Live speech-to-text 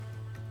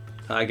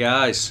Hi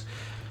guys,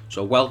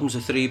 so welcome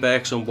to Three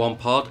Berks and One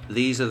Pod.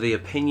 These are the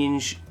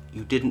opinions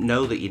you didn't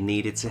know that you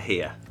needed to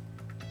hear.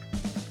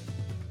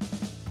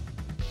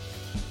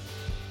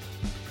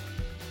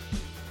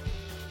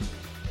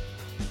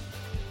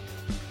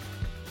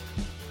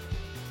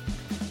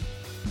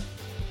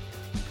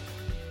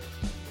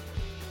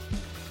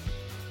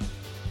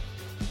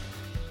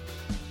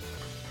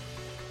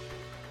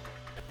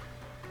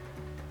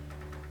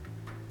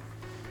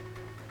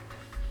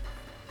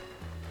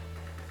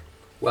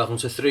 Welcome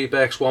to Three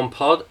Berks One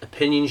Pod,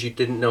 opinions you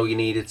didn't know you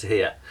needed to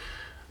hear.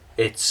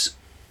 It's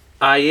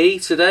IE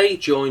today,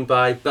 joined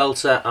by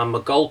Belter and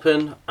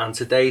McGolpin, and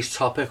today's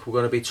topic we're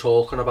going to be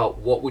talking about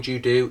what would you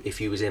do if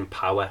you was in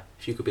power,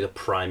 if you could be the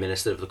Prime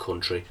Minister of the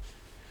country.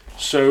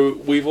 So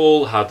we've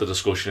all had the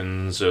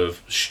discussions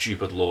of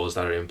stupid laws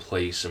that are in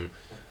place, and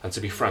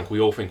to be frank, we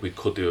all think we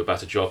could do a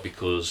better job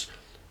because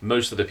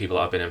most of the people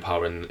that have been in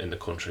power in the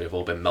country have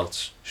all been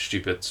melts,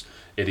 stupid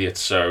idiots.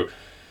 So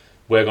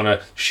we're going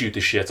to shoot the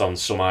shit on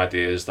some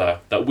ideas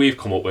that we've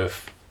come up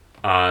with,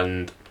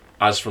 and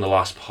as from the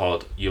last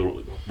pod,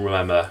 you'll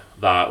remember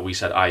that we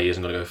said IE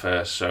isn't going to go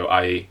first, so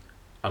IE,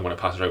 I'm going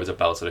to pass it over to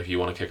Belter if you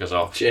want to kick us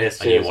off.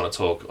 Cheers. You want to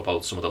talk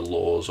about some of the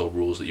laws or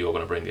rules that you're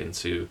going to bring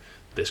into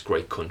this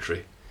great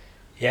country.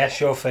 Yeah,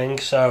 sure thing.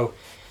 So,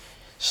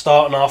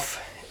 starting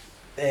off,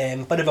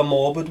 bit of a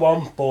morbid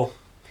one, but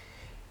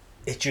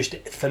it just,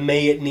 for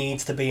me, it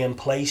needs to be in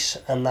place,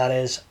 and that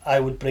is, I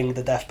would bring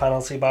the death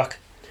penalty back.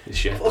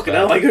 Shit. Fucking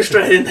hell, I go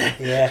straight in there.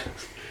 Yeah,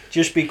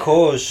 just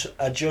because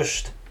I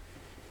don't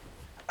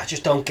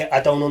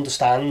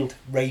understand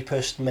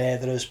rapists,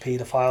 murderers,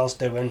 paedophiles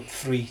doing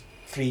 3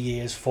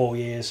 years, 4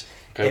 years.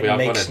 Okay, it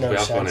makes no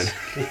sense.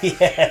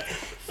 Yeah,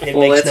 it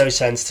makes no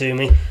sense to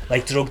me.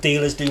 Like, drug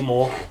dealers do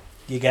more.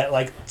 You get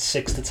like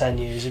 6 to 10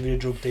 years if you're a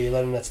drug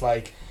dealer, and it's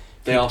like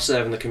They are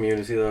serving the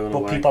community though, in a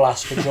but way. people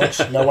ask for drugs.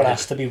 No one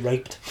has to be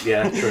raped.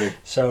 Yeah, true.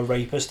 So a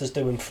rapist is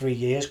doing 3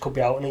 years, could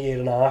be out in a year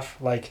and a half.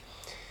 Like,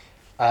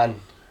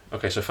 and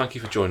Okay, so thank you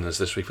for joining us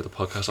this week for the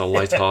podcast. All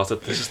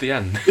light-hearted. This is the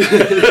end.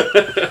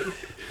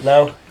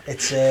 no,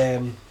 it's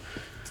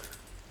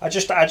I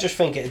just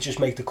think it'd just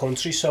make the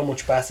country so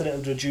much better. It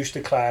would reduce the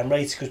crime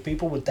rate because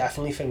people would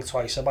definitely think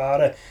twice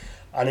about it.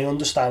 And I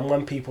understand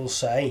when people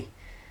say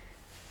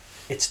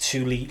it's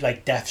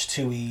like death's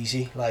too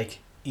easy, like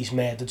he's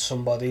murdered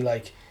somebody,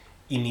 like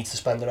he needs to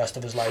spend the rest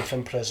of his life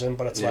in prison.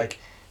 But it's like,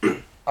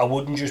 I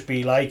wouldn't just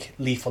be like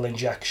lethal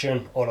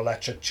injection or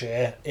electric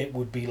chair. It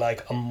would be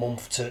like a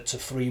month to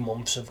 3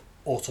 months of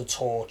utter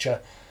torture.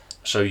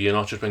 So you're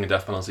not just bringing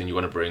death penalty, and you're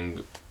going to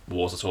bring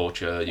water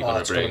torture, you're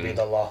going to bring... It's going to be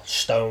the lot.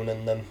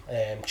 Stoning them,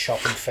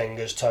 chopping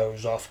fingers,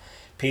 toes off.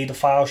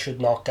 Paedophiles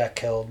should not get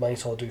killed,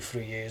 mate, or do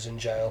 3 years in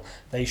jail.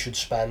 They should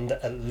spend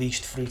at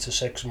least 3 to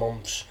 6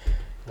 months,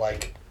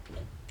 like,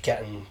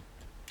 getting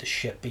the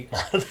shit beaten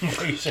out of them,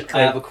 basically.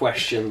 I have a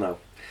question though.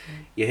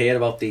 You hear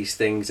about these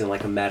things in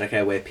like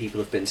America where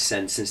people have been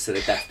sentenced to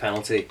the death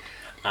penalty,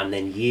 and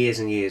then years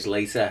and years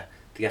later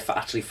they get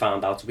actually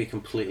found out to be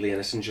completely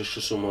innocent just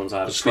because someone's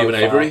either Stephen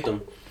profiled Avery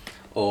them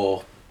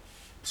or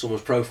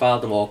someone's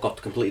profiled them or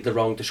got completely the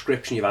wrong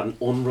description. You've had an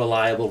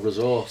unreliable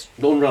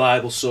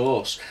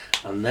source,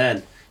 and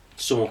then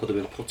someone could have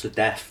been put to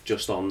death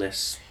just on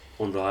this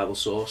unreliable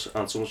source,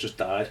 and someone's just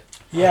died.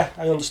 Yeah,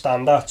 I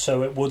understand that.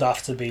 So it would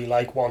have to be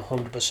like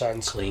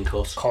 100% Clean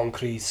cut.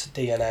 concrete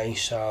DNA,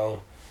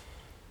 so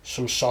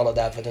some solid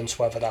evidence,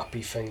 whether that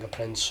be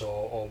fingerprints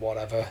or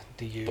whatever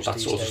they use. But that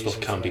these sort of days stuff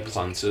in can be forensics.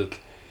 planted.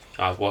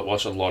 I've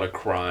watched a lot of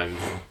crime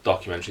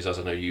documentaries, as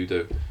I know you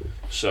do.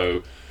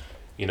 So,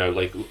 you know,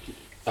 like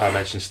I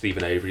mentioned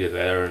Stephen Avery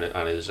there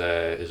and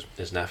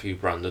his nephew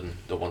Brandon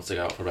that wants to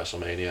get out for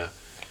WrestleMania.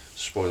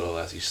 Spoiler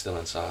alert, he's still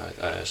inside,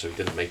 so he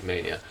didn't make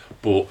Mania.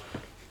 But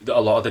a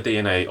lot of the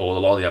DNA or a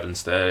lot of the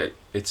evidence there,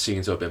 it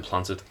seems to have been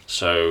planted.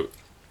 So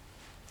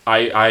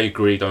I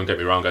agree, don't get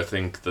me wrong, I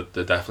think that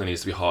there definitely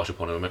needs to be harsher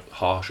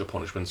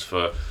punishments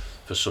for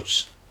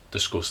such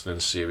disgusting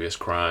and serious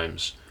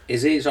crimes.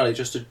 Is he, sorry,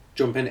 just to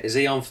jump in, is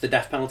he on for the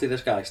death penalty,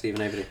 this guy,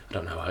 Stephen Avery? I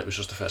don't know, it was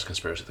just the first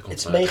conspiracy that comes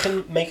It's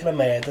out. making a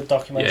murder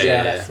documentary Yeah,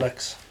 on yeah.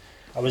 Netflix.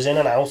 I was in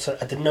and out.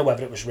 I didn't know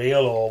whether it was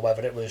real or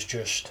whether it was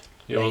just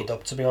made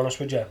up, to be honest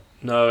with you.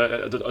 No,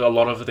 a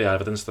lot of the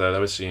evidence there,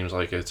 though, it seems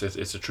like it's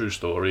a true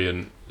story,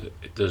 and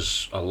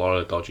there's a lot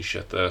of dodgy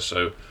shit there.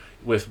 So,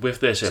 with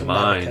this It's in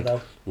America, mind,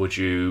 though. would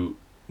you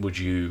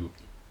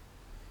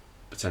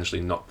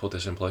potentially not put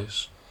this in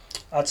place?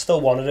 I'd still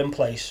want it in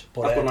place,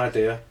 but I've got an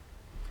idea.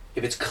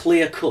 If it's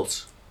clear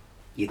cut,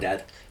 you're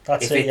dead.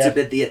 that's If it. it's Yeah,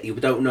 a bit, you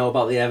don't know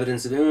about the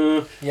evidence,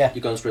 yeah,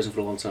 you're going to prison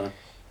for a long time.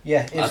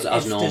 yeah.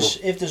 as normal.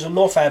 If there's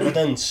enough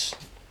evidence,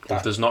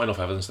 If there's not enough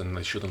evidence, then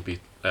they shouldn't be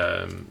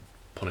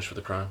punished for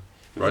the crime,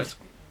 right?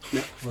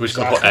 Yeah. We're just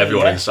going to put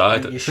everyone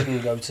inside. You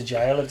shouldn't go to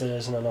jail if there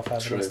isn't enough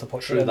evidence to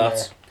put you True in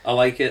that. I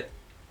like it.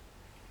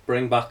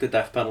 Bring back the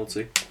death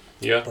penalty.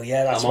 Yeah. there. But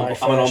yeah, that's I'm my an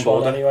first one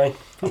on-boarder. anyway.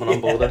 I'm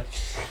on board then.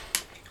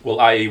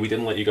 Well, IE, we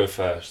didn't let you go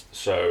first,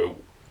 so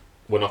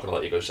we're not going to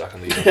let you go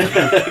second either.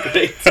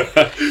 Great.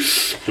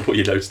 To put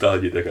your notes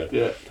down, you dickhead.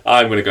 Yeah.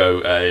 I'm going to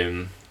go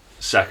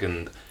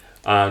second,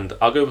 and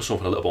I'll go with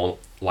something a little more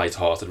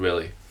light-hearted,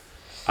 really.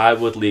 I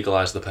would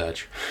legalise the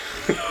purge.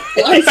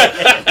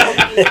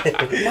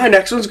 My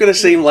next one's going to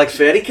seem like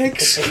fairy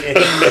cakes.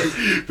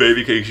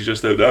 Baby cakes, you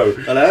just don't know.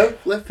 Hello,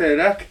 Flip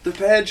Payback, The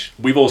Purge.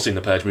 We've all seen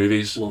the Purge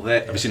movies. Love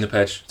it. Have you seen the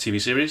Purge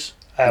TV series?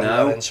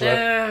 No.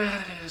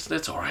 Yeah,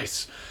 it's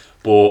alright.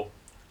 But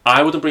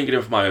I wouldn't bring it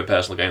in for my own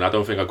personal gain. I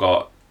don't think I've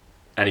got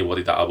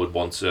anybody that I would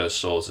want to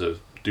sort of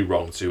do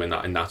wrong to in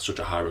that such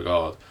a high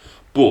regard.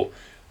 But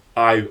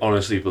I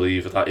honestly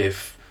believe that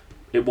if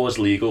it was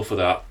legal for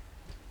that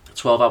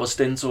 12-hour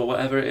stint or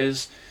whatever it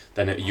is,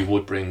 then you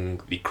would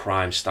bring the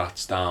crime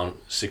stats down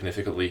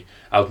significantly.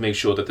 I would make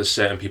sure that there's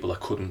certain people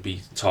that couldn't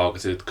be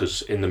targeted,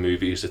 because in the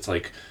movies it's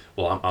like,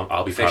 well,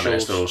 I'll be Prime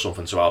Minister or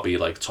something, so I'll be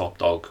like top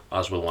dog,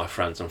 as will my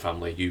friends and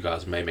family. You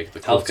guys may make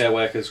the cut. Healthcare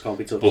workers can't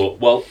be touched. But,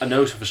 well, I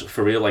know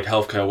for real, like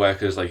healthcare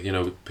workers, like, you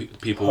know,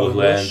 people with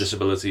learning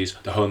disabilities,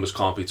 the homeless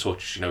can't be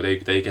touched. You know,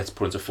 they get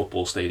put into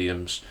football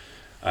stadiums.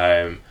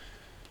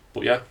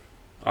 But yeah,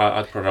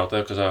 I'd put it out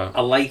there because I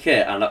like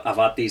it, and I've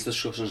had these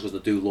discussions because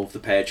I do love the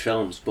Purge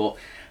films, but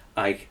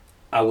I'd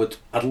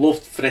love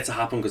for it to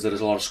happen because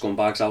there's a lot of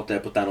scumbags out there,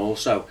 but then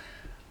also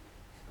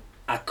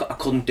I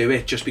couldn't do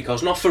it just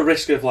because, not for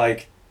risk of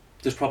like,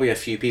 there's probably a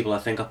few people I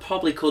think I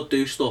probably could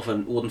do stuff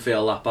and wouldn't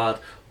feel that bad,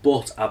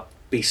 but I'd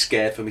be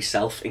scared for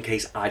myself in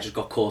case I just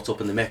got caught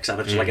up in the mix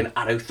and I just like an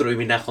arrow through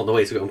my neck on the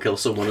way to go and kill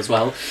someone as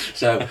well.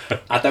 So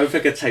I don't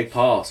think I'd take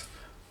part,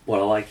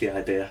 but I like the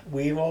idea.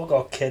 We've all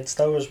got kids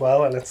though as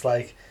well, and it's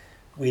like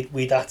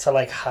we'd have to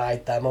like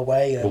hide them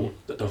away. And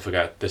but don't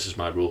forget, this is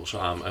my rule, so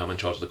I'm in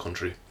charge of the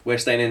country. We're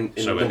staying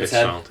in so number 10.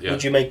 Sound, yeah.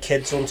 Would you make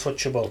kids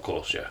untouchable? Of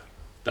course, yeah,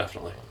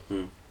 definitely.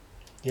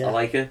 Yeah, I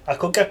like it. I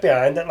could get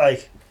behind it.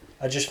 Like,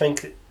 I just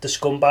think the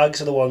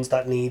scumbags are the ones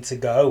that need to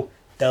go.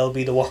 They'll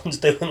be the ones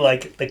doing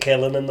like the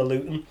killing and the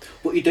looting.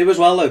 But you do as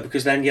well though,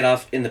 because then you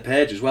have in the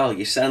Purge as well,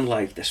 you send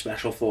like the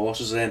special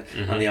forces in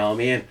and the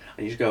army in,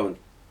 and you just go and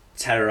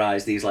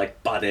terrorise these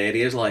like bad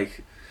areas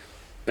like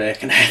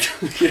Birkenhead.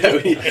 You know,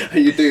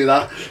 and you do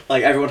that,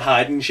 like everyone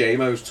hiding in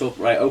Shamo's tub,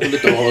 right, open the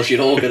doors,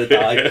 you're all gonna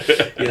die.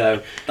 You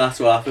know, that's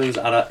what happens,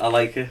 and I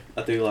like it.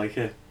 I do like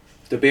it.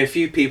 There'd be a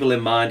few people in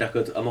mind. I'm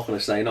not going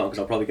to say no because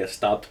I'll probably get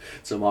stabbed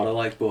tomorrow.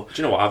 Like, but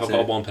do you know what? I've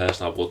got one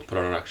person I would put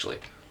on actually.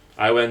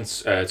 I went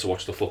to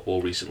watch the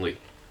football recently,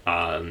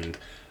 and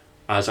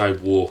as I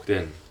walked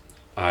in,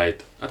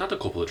 I'd had a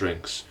couple of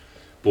drinks,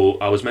 but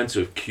I was meant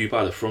to queue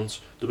by the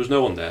front. There was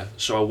no one there,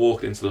 so I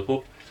walked into the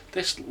pub.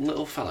 This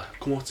little fella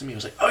come up to me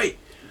and was like, "Oi,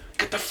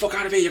 get the fuck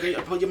out of here! You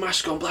got to put your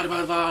mask on, blah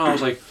blah blah." And I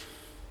was like,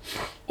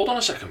 "Hold on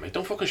a second, mate!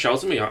 Don't fucking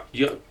shout at me!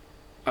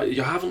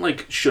 You haven't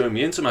like shown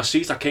me into my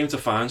seat. I came to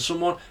find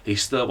someone." He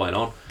still went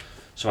on,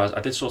 so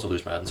I did sort of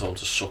lose my head and told him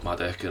to suck my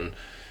dick, and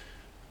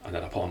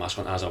then I put my mask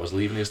on as I was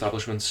leaving the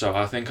establishment. So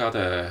I think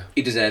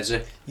he deserves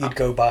it. You'd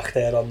go back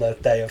there on the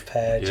day of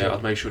Purge. Yeah,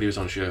 I'd make sure he was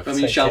on shirt. I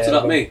mean, he shouted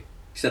at me.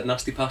 He said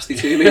nasty pasty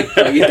to me.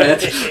 Are you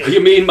dead?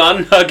 You mean,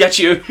 man? I'll get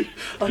you.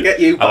 I'll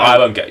get you. I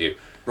won't get you.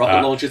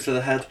 Rocket launcher to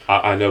the head.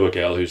 I know a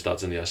girl whose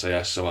dad's in the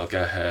SAS, so I'll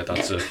get her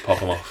dad to pop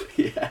him off.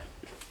 Yeah.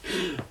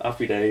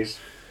 Happy days.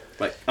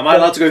 Right, am I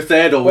allowed to go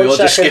third, or you're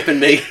just skipping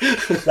me?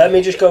 Let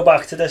me just go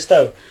back to this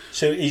though.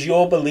 So is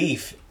your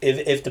belief,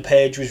 if the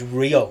Purge was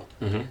real,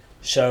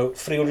 so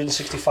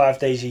 365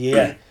 days a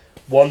year,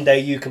 one day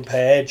you can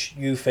purge,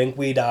 you think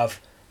we'd have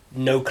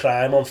no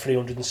crime on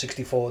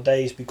 364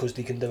 days because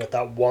they can do it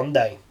that one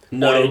day?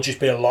 No. Or it'd just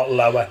be a lot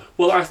lower?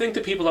 Well, I think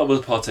the people that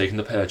will partake in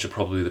the purge are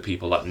probably the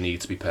people that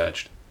need to be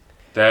purged.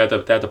 They're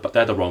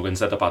the wrong ones,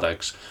 they're the bad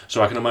eggs.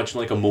 So I can imagine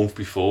like a month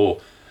before,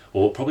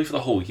 or probably for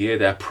the whole year,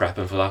 they're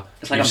prepping for that.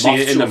 It's like You've a seen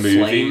moth it in to the a flame,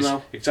 movies,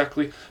 though.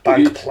 exactly.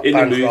 Bank But in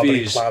the robbery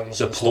movies, plans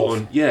they're and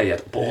putting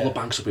stuff. but all the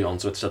banks will be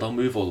onto it, so they'll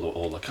move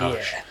all the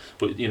cash. Yeah.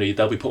 But you know,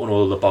 they'll be putting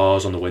all the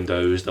bars on the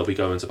windows. They'll be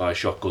going to buy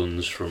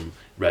shotguns from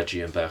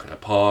Reggie and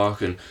Birkenhead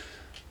Park, and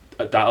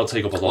that'll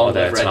take up a lot of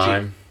their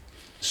time.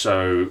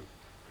 So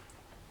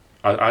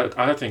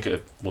I think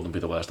it wouldn't be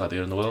the worst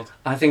idea in the world.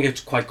 I think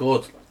it's quite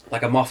good.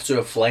 Like a moth to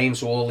a flame,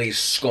 so all these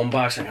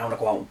scumbags saying, "I want to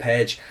go out and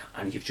purge,"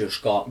 and you've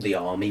just got the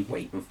army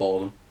waiting for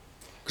them.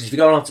 Because if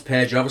you're going out to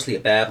purge, you're obviously a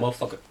bad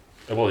motherfucker.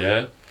 Well,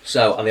 yeah.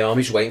 So, and the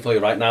army's waiting for you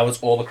right now.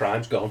 It's all the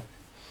crime's gone.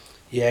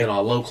 Yeah. In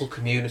our local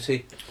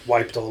community.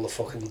 Wiped all the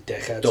fucking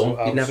dickheads Done.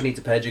 out. You never need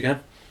to purge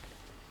again.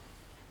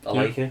 I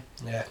like it.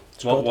 Yeah.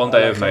 It's one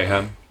day of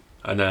mayhem,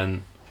 and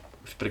then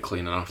a bit of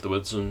cleaning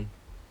afterwards, and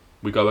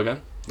we go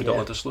again. We don't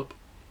let this slip.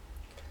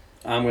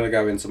 I'm going to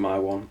go into my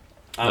one.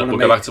 We'll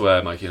go back to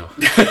where, Mike, you know.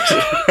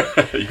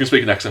 You can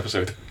speak next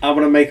episode. I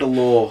want to make a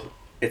law.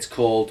 It's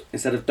called,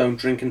 instead of don't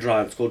drink and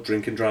drive, it's called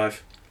drink and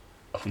drive.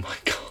 Oh my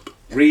god.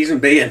 Reason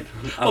being...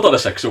 Hold on a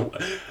sec. So,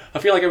 I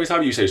feel like every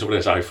time you say something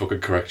else, I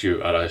fucking correct you.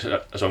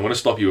 So I'm going to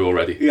stop you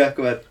already. Yeah,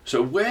 go ahead.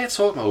 So we're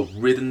talking about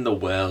ridding the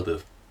world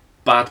of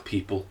bad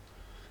people.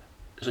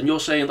 And you're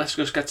saying, let's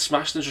just get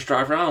smashed and just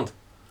drive around.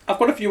 I've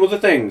got a few other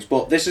things,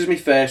 but this is my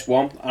first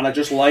one, and I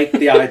just like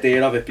the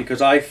idea of it because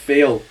I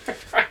feel,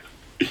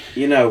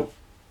 you know,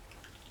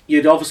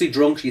 you're obviously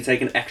drunk, so you're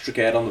taking extra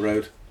care on the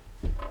road.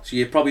 So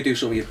you'd probably do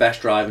some of your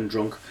best driving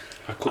drunk.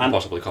 I couldn't And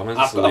possibly comment.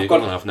 I've It's illegal,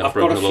 and I've never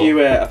broken the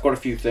law. I've got a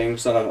few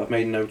things that I've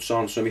made notes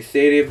on. So my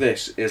theory of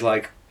this is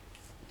like,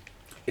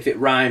 if it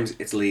rhymes,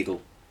 it's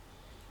legal.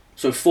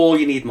 So 4,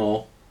 you need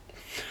more.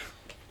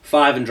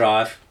 5 and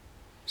drive.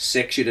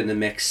 6, you're in the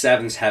mix.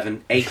 7's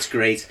heaven. 8's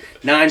great.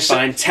 9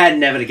 fine. 10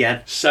 never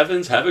again.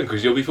 7's heaven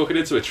because you'll be fucking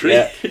into a tree.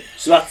 Yeah.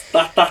 So that's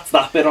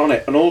that bit on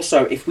it. And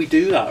also, if we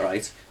do that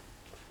right,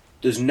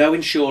 there's no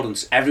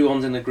insurance.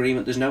 Everyone's in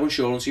agreement. There's no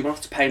insurance. You won't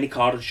have to pay any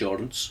car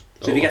insurance.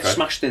 So if you get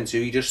smashed into,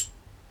 you just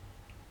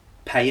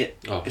pay it.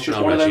 Oh, It's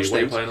just one of those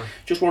things.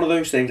 Just one of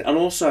those things. And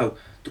also,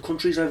 the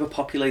country's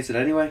overpopulated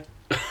anyway.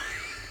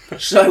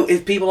 So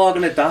if people are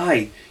going to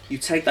die, you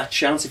take that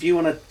chance. If you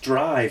want to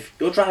drive,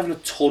 you're driving a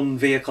ton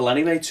vehicle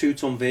anyway,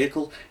 2-ton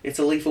vehicle. It's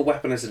a lethal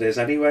weapon as it is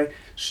anyway.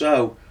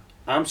 So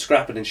I'm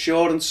scrapping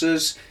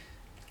insurances,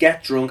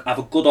 get drunk, have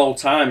a good old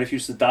time. If you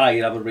used to die,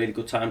 you'd have a really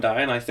good time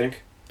dying, I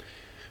think.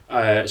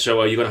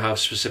 So are you going to have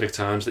specific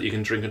times that you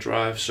can drink and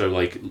drive? So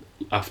like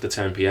after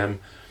 10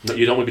 p.m? No,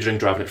 you don't want to be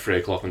driving at 3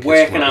 o'clock and kids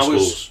Working come out of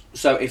hours. schools.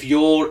 So if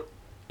you're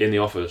In the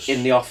office.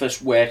 in the office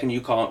working,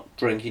 you can't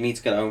drink, you need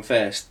to get home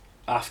first.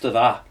 After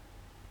that,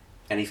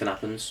 anything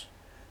happens.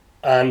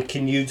 And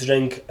can you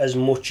drink as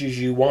much as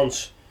you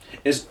want?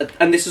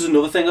 And this is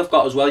another thing I've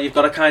got as well. You've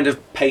got to kind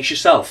of pace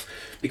yourself,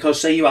 because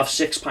say you have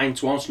 6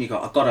 pints once and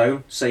I got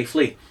home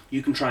safely,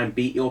 you can try and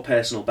beat your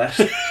personal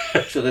best.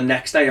 So the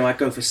next day I might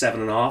go for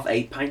 7.5,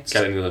 8 pints.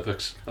 Get in the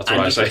Olympics. That's And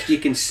what I say. you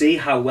can see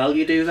how well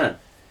you do then.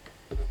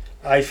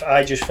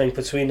 I just think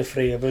between the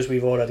 3 of us,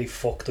 we've already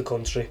fucked the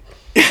country.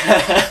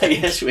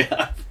 Yes, we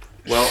have.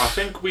 Well, I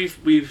think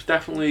we've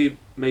definitely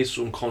made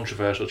some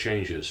controversial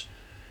changes,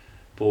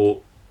 but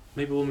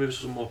maybe we'll move to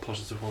some more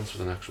positive ones for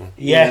the next one.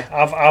 Yeah,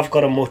 I've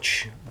got a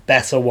much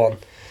better one.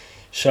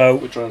 So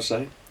What we're trying to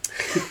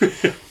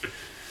say.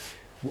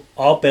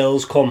 our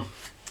bills come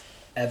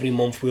every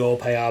month. We all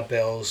pay our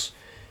bills,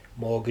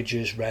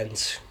 mortgages,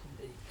 rent,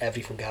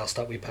 everything else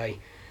that we pay.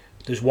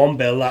 There's one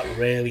bill that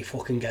really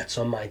fucking gets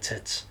on my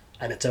tits,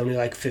 and it's only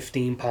like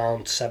 £15,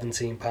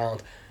 £17,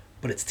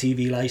 but it's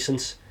TV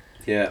licence.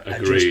 Yeah,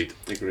 Agreed.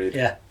 agreed.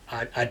 Yeah,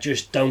 I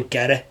just don't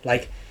get it.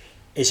 Like,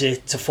 is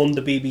it to fund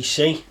the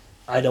BBC?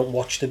 I don't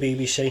watch the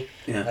BBC.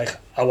 Yeah. Like,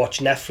 I watch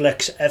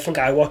Netflix. Everything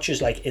I watch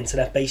is like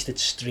internet based.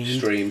 It's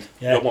streamed. You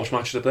Yeah. don't watch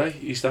Match of the Day,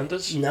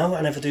 EastEnders? No,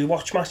 I never do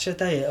watch Match of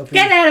the Day. It'll be,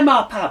 Get out of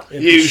my pub!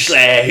 it'll You be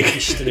slag!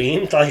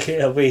 streamed. Like,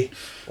 it'll be,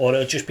 or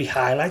it'll just be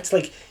highlights.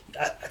 Like,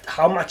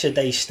 how Match of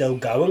the Day's still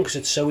going, because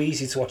it's so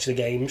easy to watch the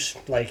games.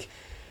 Like,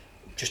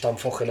 just on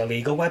fucking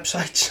illegal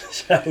websites.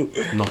 So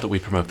Not that we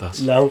promote that.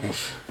 no.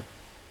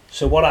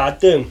 So what I'd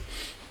do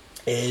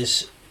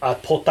is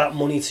I'd put that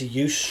money to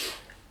use,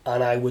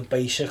 and I would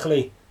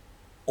basically,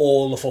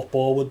 all the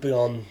football would be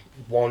on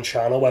one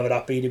channel, whether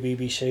that be the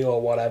BBC or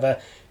whatever,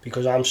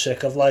 because I'm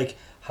sick of like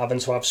having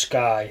to have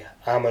Sky,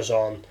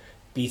 Amazon,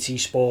 BT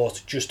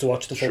Sport just to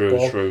watch the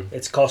football. True.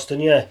 It's costing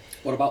you.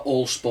 What about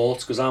all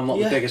sports? Because I'm not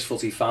Yeah. the biggest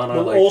footy fan. I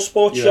Well, like all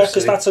sports, yeah,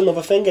 because UFC. that's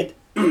another thing.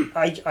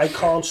 I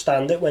can't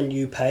stand it when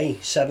you pay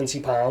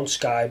 £70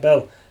 Sky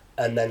bill,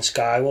 and then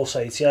Sky will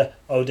say to you,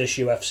 oh, this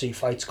UFC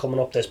fight's coming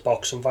up, this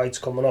boxing fight's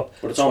coming up.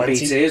 But it's on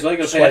BT as well, you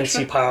got to pay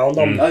extra. £20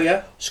 on Oh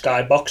yeah,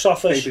 Sky Box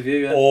Office Pay-per-view,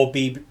 yeah. or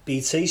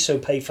BT, so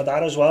pay for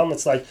that as well. And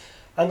it's like,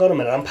 hang on a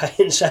minute, I'm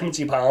paying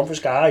 £70 for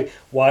Sky.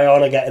 Why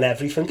aren't I getting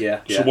everything?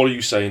 yeah. So what are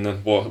you saying then?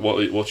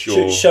 What's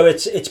your... So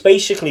it's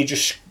basically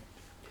just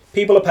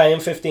people are paying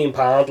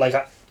 £15 like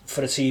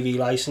for a TV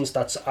license.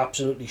 That's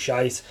absolutely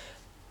shite.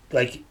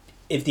 Like,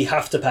 if they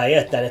have to pay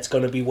it, then it's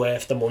going to be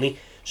worth the money.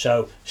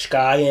 So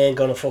Sky ain't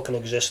going to fucking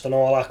exist and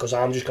all that, because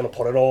I'm just going to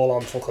put it all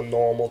on fucking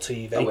normal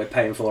TV. That we're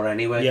paying for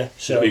anyway. Yeah,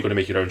 So so you're going to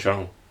make your own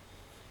channel?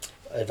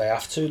 if I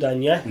have to,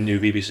 then yeah. New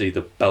BBC,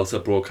 the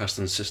Belter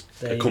Broadcasting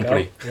There you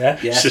Company. go. Yeah.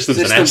 Yeah. Systems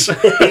and S.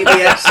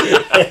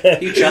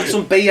 BBS. You chat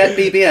some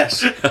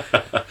BBS.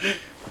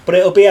 But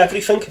it'll be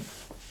everything.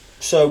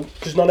 So,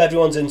 because not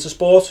everyone's into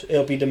sport,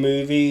 it'll be the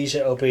movies,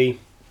 it'll be...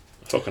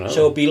 Fucking hell. So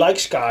it'll be like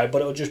Sky,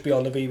 but it'll just be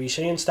on the BBC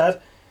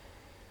instead.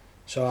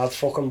 So I'd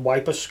fucking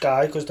wipe a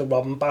Sky because they're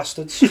robbing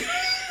bastards.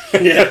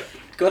 Yeah.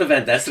 Got a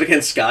vendetta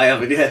against Sky,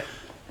 haven't you?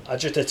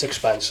 It's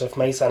expensive,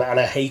 mate, and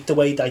I hate the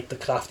way like the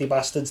crafty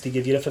bastards, they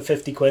give you it for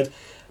 50 quid,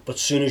 but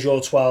as soon as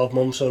your 12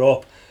 months are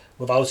up,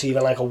 without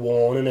even like a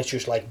warning, it's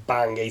just like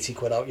bang, 80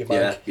 quid out your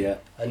bank. Yeah.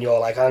 And you're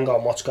like, hang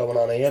on, what's going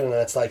on here? And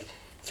then it's like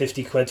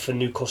 50 quid for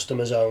new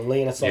customers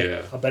only, and it's like,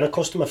 Yeah. I've been a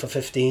customer for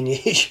 15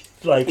 years.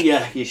 Like,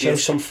 Yeah, you show should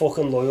some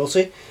fucking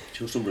loyalty.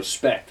 show some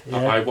respect. Yeah.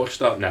 I watched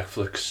that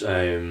Netflix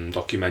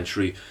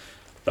documentary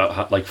that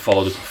had, like,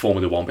 followed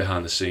Formula 1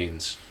 behind the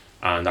scenes,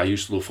 and I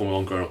used to love Formula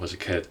 1 growing up as a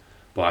kid,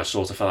 but I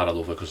sort of fell out of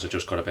love it because it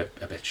just got a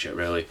bit shit,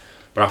 really.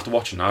 But after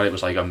watching that, it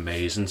was like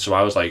amazing. So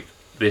I was like,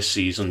 this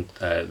season,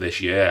 this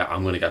year,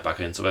 I'm going to get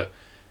back into it.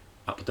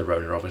 But the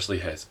Rona obviously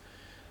hit.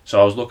 So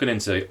I was looking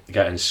into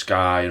getting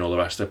Sky and all the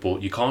rest of it,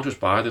 but you can't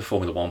just buy the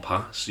Formula 1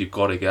 pass. You've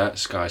got to get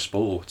Sky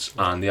Sports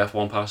and the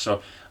F1 pass. So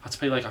I had to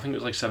pay like, I think it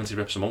was like 70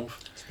 rips a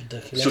month. It's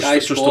ridiculous. Sky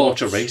Just to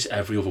watch a Sports race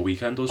every other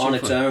weekend or On something.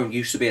 its own,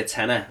 used to be a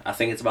tenner. I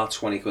think it's about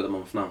 20 quid a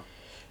month now.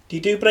 They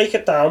do break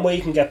it down where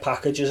you can get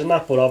packages and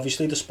that, but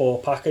obviously the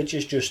sport package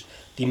is just,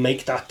 they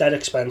make that dead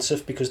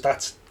expensive because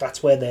that's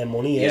where their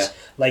money is. Yeah.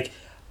 Like,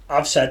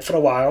 I've said for a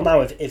while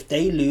now, if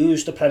they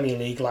lose the Premier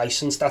League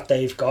licence that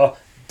they've got,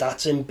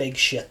 that's in big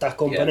shit, that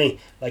company.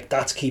 Like,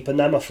 that's keeping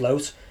them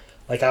afloat.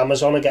 Like,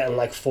 Amazon are getting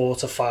like 4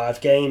 to 5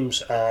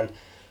 games, and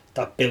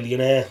that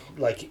billionaire,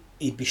 like,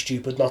 he'd be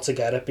stupid not to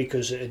get it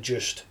because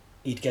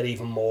he'd get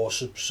even more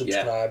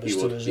subscribers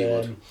to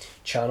his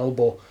channel.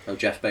 But Oh,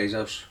 Jeff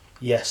Bezos.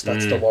 yes,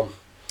 that's the one.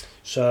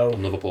 So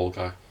Another ball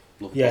guy.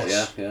 Love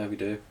Yes. Yeah, we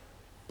do.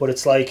 but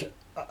it's like,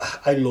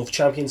 I love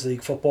Champions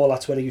League football.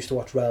 That's where I used to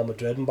watch Real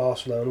Madrid and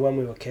Barcelona when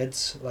we were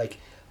kids. Like,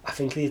 I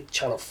think the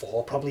Channel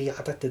 4 probably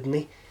had it, didn't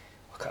he?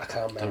 I can't I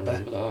don't remember.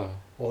 remember that.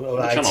 Or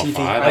Channel ITV,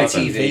 5 had it.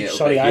 ITV,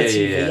 sorry, Yeah,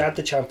 ITV yeah. had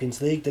the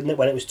Champions League, didn't it,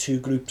 when it was 2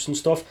 groups and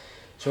stuff.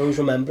 So I always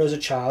remember as a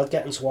child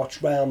getting to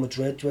watch Real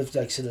Madrid with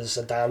like the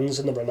Zidans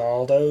and the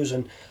Ronaldos,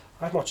 and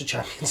I'd watch a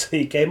Champions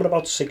League game in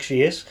about 6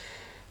 years.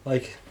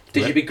 Like,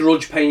 Did you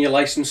begrudge paying your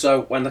licence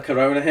though when the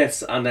corona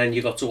hit and then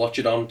you got to watch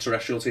it on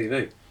terrestrial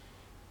TV?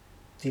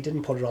 they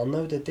didn't put it on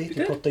though, did they? They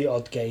did? put the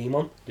odd game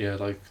on. Yeah,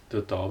 like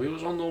the Derby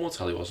was on normal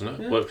telly, wasn't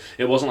it? Yeah. But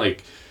it wasn't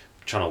like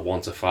channel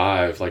 1 to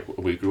 5 like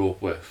we grew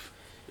up with.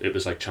 It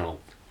was like channel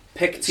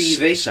Pick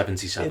TV.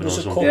 77 It or was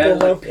a something. couple Yeah,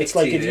 though. like It's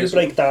like if TV you as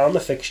break down the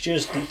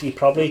fixtures, they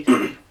probably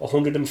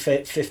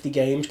 150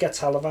 games get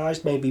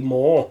televised, maybe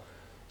more.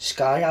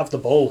 Sky have the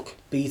bulk,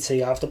 BT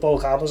have the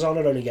bulk, Amazon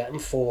are only getting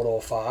 4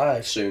 or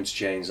 5. Soon to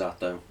change that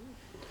though.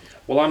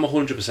 Well, I'm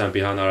 100%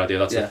 behind that idea.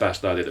 That's Yeah. the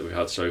best idea that we've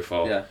had so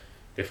far. Yeah.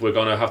 If we're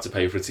going to have to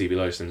pay for a TV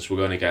licence, we're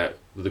going to get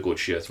the good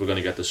shit. We're going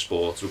to get the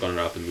sports. We're going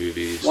to have the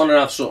movies. Want to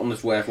have something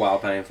that's worthwhile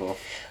paying for.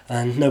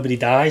 And nobody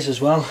dies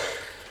as well.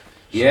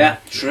 Yeah, Well,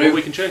 true.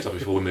 we can change that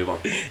before we move on.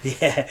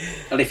 Yeah.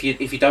 And if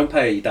you don't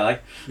pay, you die.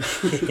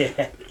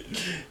 Yeah.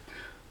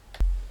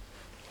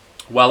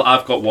 Well,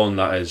 I've got one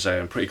that is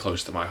pretty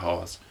close to my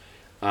heart.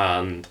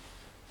 And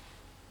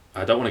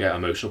I don't want to get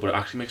emotional, but it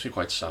actually makes me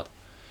quite sad.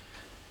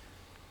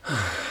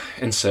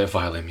 Insert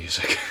violin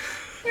music.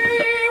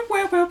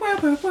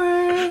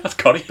 That's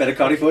Connie. Bit of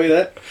Connie for you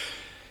there.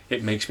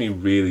 It makes me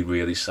really,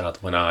 really sad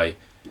when I'm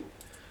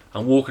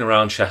walking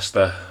around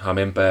Chester, I'm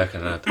in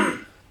Birkenhead,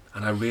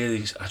 and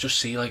I just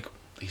see like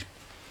these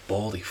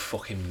baldy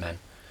fucking men.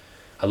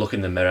 I look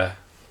in the mirror,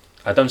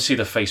 I don't see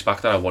the face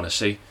back that I want to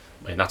see.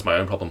 I mean, that's my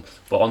own problem.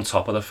 But on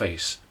top of the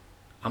face,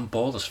 I'm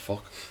bald as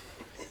fuck.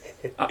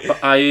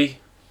 I.e.,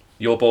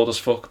 you're bald as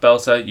fuck,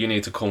 Belter. You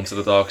need to come to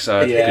the dark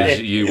side Yeah.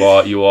 because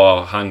you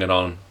are hanging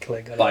on.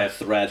 Click on By a it.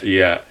 thread.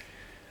 Yeah.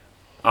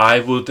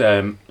 I would,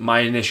 my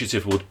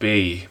initiative would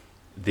be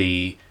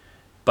the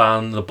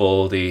Ban the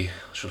Baldy,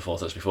 I should have thought of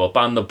this before,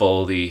 Ban the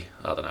Baldy,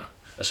 I don't know,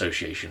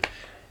 association.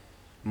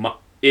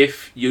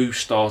 If you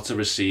start to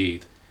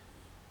recede,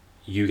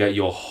 you get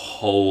your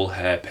whole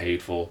hair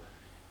paid for.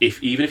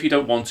 Even if you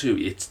don't want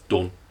to, it's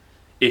done.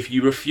 If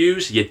you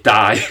refuse, you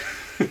die.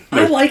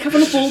 I like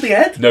having a baldy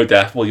head. No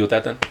death. Well, you're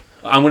dead then.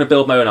 I'm going to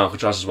build my own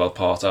Alcatraz as well,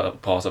 part of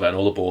it, and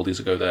all the baldies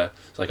will go there.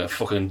 It's like a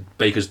fucking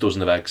baker's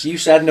dozen of eggs. You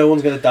said no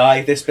one's going to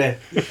die this bit.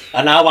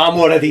 And now I'm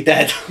already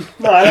dead.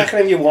 No, I reckon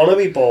if you want to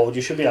be bald,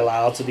 you should be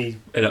allowed to be.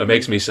 It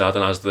makes me sad,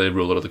 and as the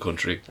ruler of the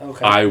country,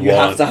 Okay. You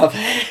have to have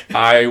hair.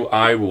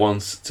 I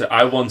want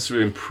to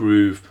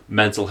improve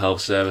mental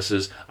health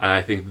services, and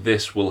I think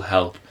this will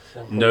help.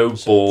 No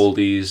 100%.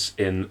 baldies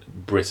in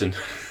Britain.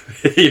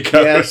 Here you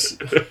go. Yes.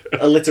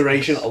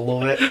 Alliteration, I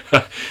love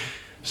it.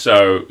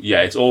 So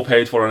yeah, it's all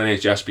paid for on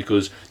NHS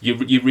because you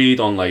read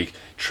on like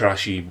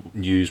trashy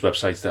news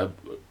websites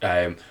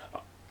that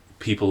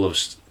people have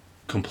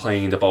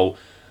complained about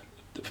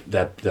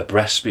their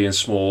breasts being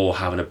small or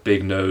having a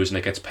big nose, and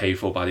it gets paid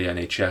for by the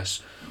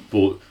NHS.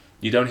 But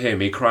you don't hear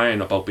me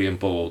crying about being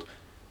bald.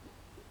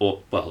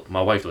 Or well,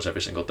 my wife does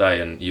every single day,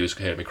 and you just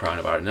hear me crying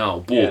about it now.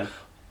 But Yeah.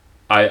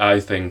 I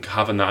think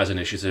having that as an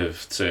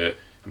initiative to,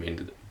 I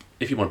mean,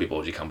 if you want to be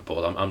bald, you can be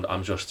bald.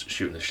 I'm just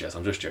shooting the shit.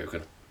 I'm just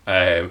joking.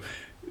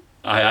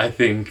 I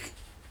think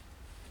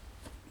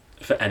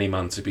for any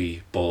man to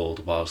be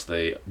bald whilst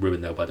they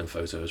ruined their wedding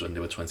photos when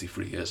they were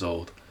 23 years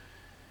old.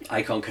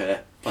 I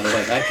concur. By the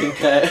way, I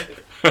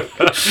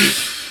concur.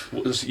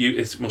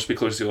 It must be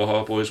close to your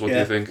heart, boys. What do Yeah.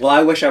 you think? Well,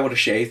 I wish I would have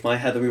shaved my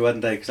head on my wedding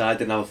day because I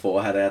didn't have a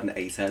forehead, I had an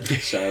 8 head.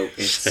 So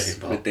it's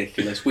Same, pal.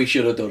 ridiculous. We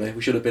should have done it.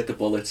 We should have bit the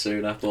bullet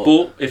sooner.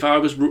 But if I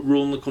was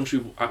ruling the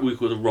country, we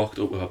could have rocked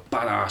up with a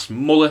badass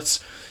mullet.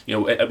 You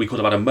know, we could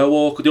have had a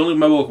mohawk. The only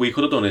mohawk we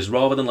could have done is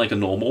rather than like a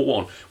normal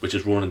one, which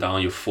is running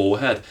down your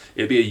forehead,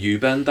 it'd be a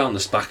U-bend down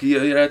the back of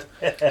your head.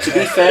 To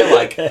be fair,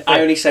 like,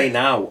 I only say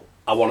now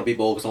I want to be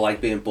bald because I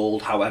like being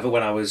bald. However,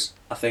 when I was,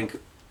 I think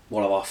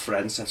one of our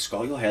friends said,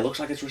 Scott, your hair looks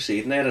like it's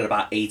receding there at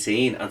about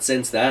 18. And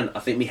since then, I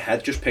think my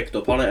head just picked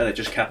up on it and it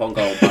just kept on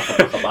going back and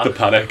back and The back.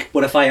 panic.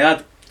 But if I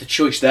had the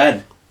choice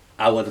then,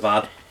 I would have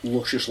had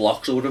luscious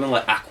locks. I would have been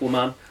like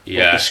Aquaman.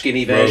 Yeah, Like the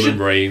skinny version.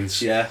 Roman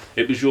Reigns. Yeah.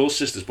 It was your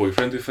sister's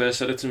boyfriend who first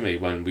said it to me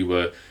when we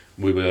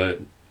were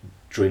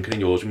drinking in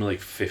yours. We were like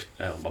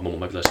 15. My mum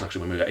might be listening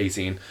actually when we were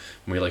 18.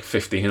 When we were like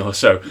 15 or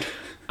so,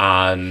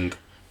 and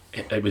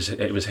it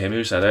was him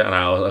who said it, and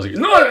I was like,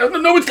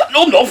 no, it's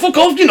not. No, fuck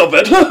off, you know,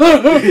 bed.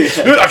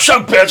 I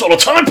shout beds all the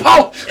time,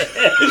 pal.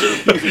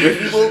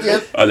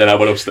 And then I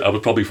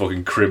would probably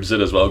fucking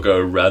crimson as well, go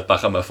red,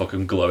 back on my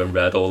fucking glowing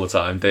red all the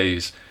time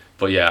days.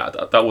 But yeah,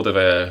 that would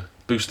have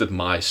boosted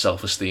my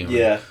self-esteem.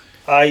 Yeah.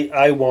 I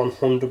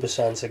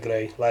 100%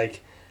 agree.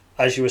 Like,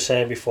 as you were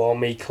saying before,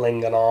 me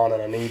clinging on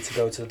and I need to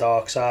go to the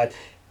dark side,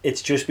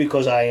 it's just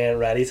because I ain't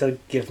ready to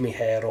give me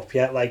hair up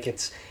yet. Like,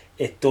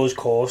 it does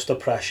cause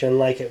depression,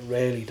 like, it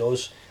really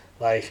does.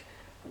 Like,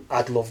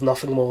 I'd love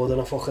nothing more than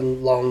a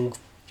fucking long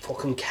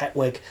fucking cat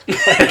wig.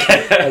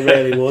 Like, I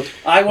really would.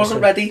 I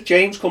wasn't ready.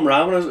 James come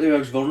round when I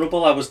was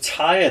vulnerable. I was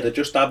tired. I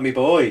just had me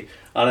boy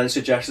and then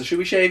suggested, should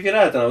we shave your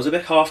head? And I was a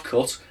bit half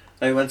cut.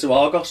 And we went to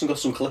Argos and got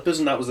some clippers,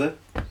 and that was it.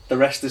 The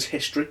rest is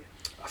history.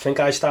 I think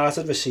I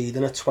started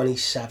receding at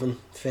 27,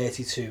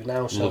 32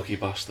 now. So lucky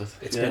bastard.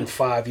 It's been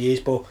 5 years,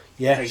 but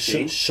yeah,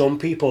 some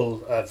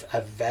people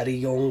are very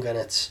young, and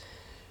it's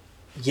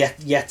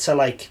yet to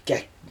like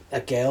get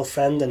a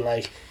girlfriend, and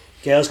like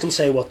girls can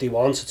say what they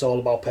want. It's all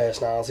about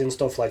personality and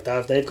stuff like that.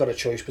 If they've got a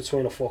choice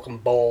between a fucking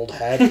bald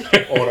head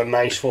or a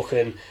nice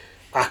fucking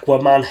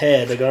Aquaman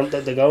hair, they're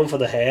going for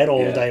the hair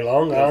all day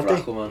long, aren't they?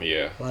 Aquaman.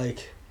 Yeah.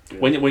 Like.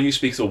 When you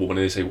speak to a woman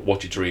and they say,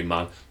 "What's your dream,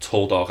 man?"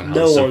 Tall, dark, and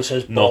no handsome. One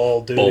says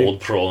bald, not bald,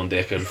 prawn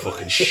dick, and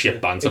fucking shit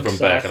banter from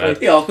Birkenhead.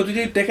 Yeah, could we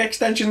do dick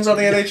extensions on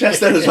the NHS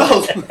then as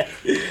well?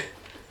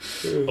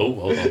 Oh,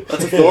 hold on.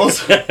 That's a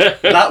thought.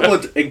 That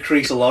would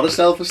increase a lot of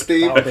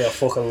self-esteem. That would be a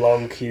fucking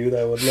long queue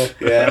though, wouldn't it?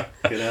 Yeah,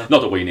 you know. Not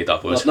that we need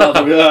that, boys. Not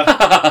that we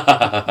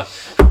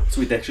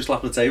so we dick just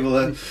slap the table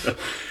then.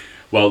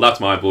 Well, that's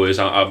my boys.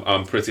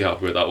 I'm pretty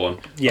happy with that one.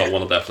 Yeah. That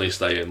one will definitely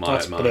stay in my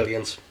That's mind.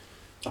 brilliant.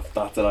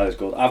 That is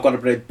good. I've got a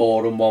pretty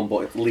boring one,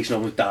 but at least no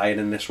one's dying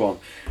in this one.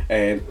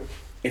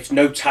 It's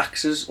no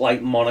taxes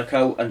like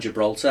Monaco and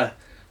Gibraltar.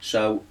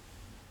 So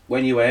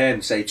when you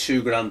earn, say,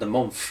 £2,000 a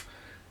month,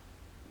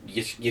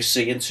 you're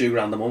seeing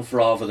 £2,000 a month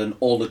rather than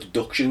all the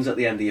deductions at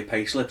the end of your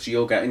pay slip. So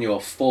you're getting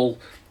your full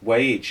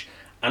wage.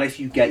 And if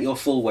you get your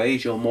full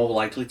wage, you're more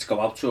likely to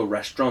go out to a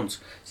restaurant.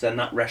 So then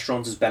that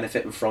restaurant is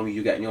benefiting from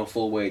you getting your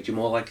full wage. You're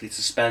more likely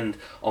to spend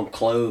on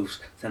clothes.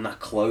 Then that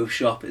clothes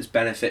shop is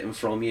benefiting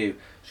from you.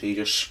 So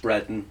you're just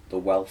spreading the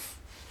wealth.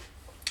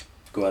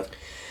 Go ahead.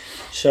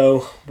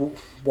 So,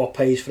 what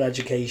pays for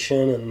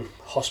education and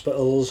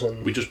hospitals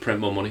and? We just print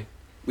more money.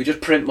 We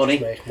just print money.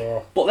 Make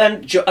more. But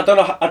then I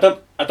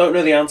don't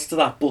know the answer to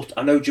that. But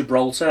I know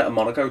Gibraltar and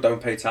Monaco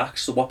don't pay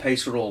tax. So what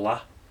pays for all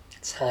that?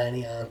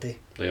 Tiny, aren't they?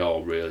 They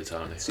are really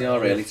tiny. They are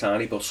really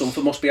tiny. But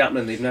something must be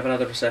happening. They've never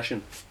had a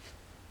recession.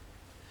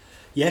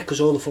 Yeah, because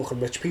all the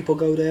fucking rich people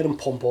go there and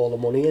pump all the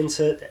money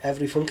into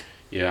everything.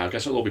 Yeah, I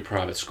guess it'll all be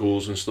private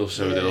schools and stuff,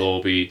 so they'll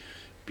all be,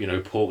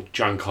 put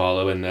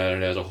Giancarlo in there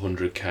and there's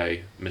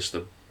 100k,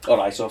 Mr.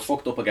 Alright, so I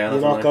fucked up again.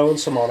 You're not going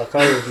to Monaco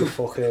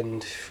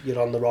if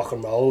you're on the rock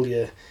and roll.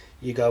 You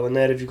go in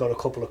there if you've got a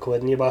couple of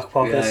quid in your back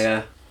pocket.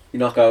 Yeah. You're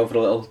not going for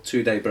a little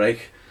 2-day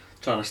break,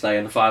 trying to stay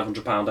in a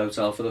 £500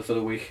 hotel for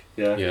the week.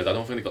 Yeah. Yeah, I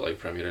don't think they've got like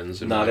Premier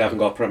Inns. No, they haven't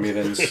got Premier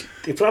Inns.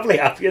 They probably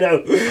have, Fucking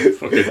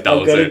I'm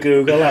going to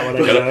Google that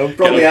when I get home.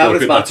 Probably have,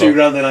 it's about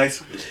 £2,000 a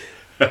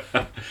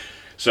night.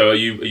 So are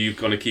you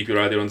going to keep your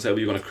idea on the table?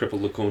 You're going to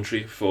cripple the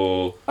country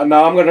for... And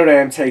now I'm going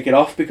to take it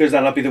off because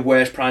then I'll be the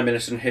worst Prime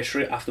Minister in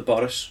history after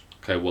Boris.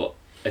 Okay, well,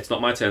 it's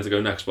not my turn to go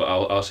next, but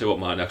I'll say what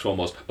my next one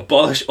was.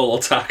 Abolish all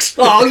tax.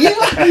 Oh,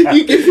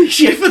 you give me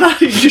shit for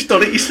that. You've just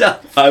done it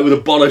yourself. I would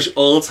abolish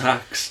all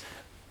tax.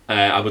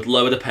 I would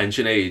lower the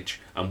pension age,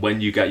 and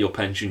when you get your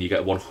pension, you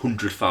get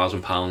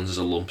 £100,000 as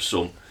a lump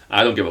sum.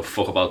 I don't give a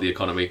fuck about the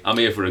economy. I'm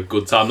here for a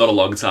good time, not a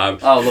long time.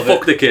 Oh, love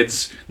fuck it. the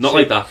kids. Not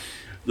like that.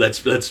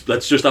 Let's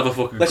just have a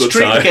fucking Let's good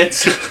treat time. the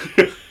kids.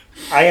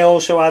 I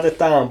also had it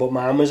down, but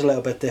mine was a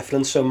little bit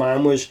different. So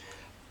mine was,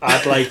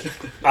 I'd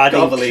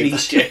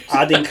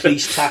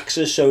increase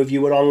taxes. So if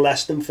you were on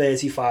less than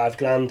 35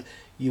 grand,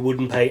 you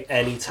wouldn't pay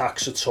any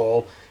tax at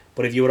all.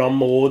 But if you were on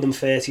more than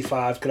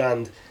 35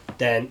 grand,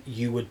 then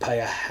you would pay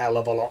a hell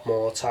of a lot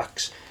more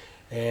tax.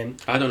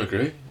 I don't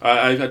agree.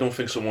 I don't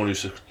think someone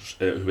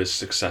who is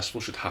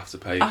successful should have to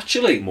pay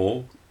Actually,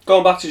 more.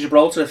 Going back to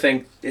Gibraltar, I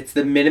think it's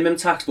the minimum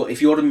tax. But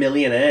if you're a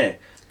millionaire,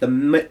 the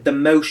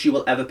most you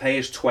will ever pay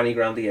is 20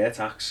 grand a year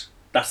tax.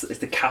 It's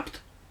the capped.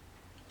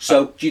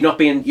 So you're not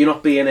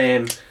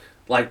being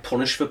like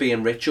punished for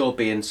being rich or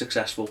being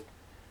successful.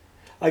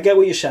 I get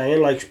what you're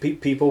saying. Like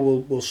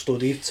people will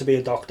study to be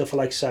a doctor for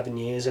like 7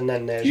 years, and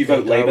then there's You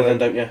vote Labour then,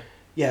 don't you?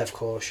 Yeah, of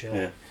course.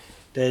 Yeah.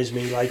 There's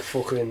me like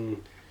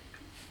fucking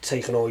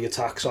taking all your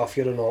tax off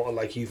you and all,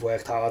 like you've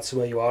worked hard to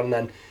where you are, and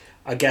then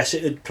I guess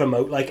it would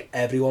promote like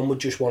everyone would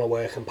just want to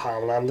work in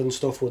Poundland and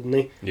stuff, wouldn't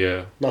they?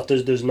 Yeah. Not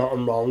there's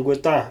nothing wrong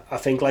with that. I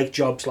think like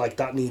jobs like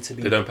that need to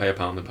be. They don't pay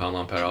 £1 in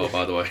Poundland per hour,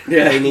 by the way.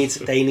 Yeah. They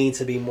need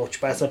to be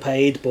much better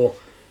paid, but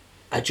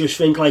I just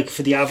think like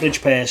for the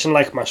average person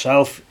like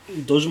myself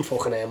who doesn't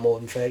fucking earn more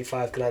than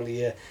 35 grand a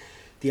year,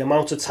 the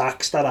amount of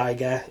tax that I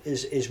get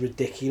is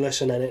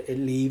ridiculous, and then it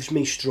leaves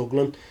me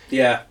struggling.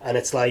 Yeah. And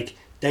it's like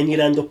then you'd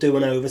end up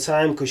doing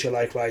overtime because you're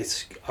like,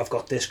 right, I've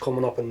got this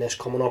coming up and this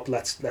coming up,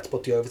 let's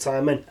put the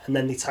overtime in, and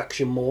then they tax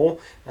you more,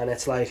 and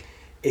it's like,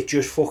 it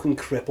just fucking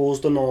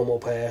cripples the normal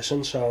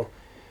person. So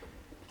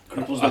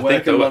Cripples I the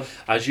think working though, man.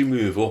 as you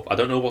move up, I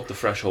don't know what the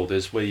threshold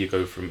is where you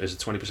go from, is it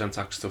 20%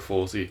 tax to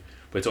 40?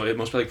 But it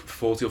must be like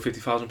 40 or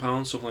 50,000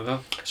 pounds, something like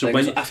that. So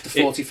when After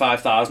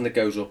 45,000 it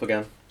goes up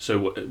again.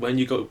 So when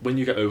you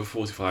get over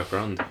 45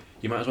 grand,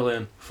 you might as well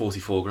earn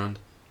 44 grand.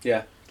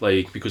 Yeah.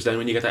 Like, because then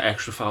when you get that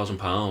extra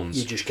 £1,000,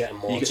 you're just getting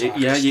more you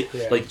taxed.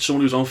 get, like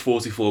someone who's on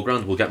 44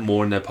 grand will get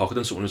more in their pocket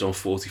than someone who's on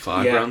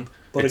 45 grand.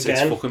 But it's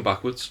again, fucking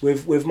backwards.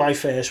 With my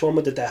first one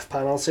with the death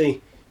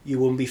penalty, you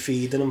wouldn't be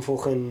feeding and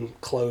fucking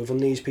clothing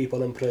these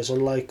people in prison,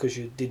 like, because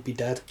they'd be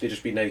dead. They'd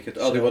just be naked.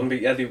 Oh, they wouldn't be.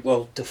 Yeah,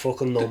 The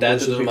fucking the dead,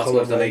 numbers it doesn't would be matter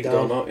coming if they're way naked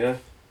or down. not, yeah.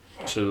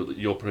 So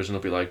your prison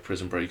will be like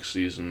Prison Break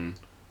season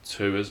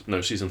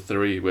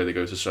 3, where they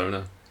go to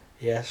Sona.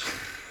 Yes,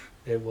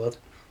 it would.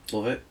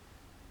 Love it.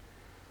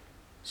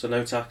 So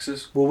no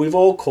taxes. Well, we've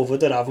all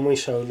covered it, haven't we?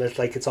 So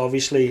it's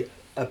obviously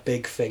a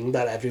big thing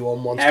that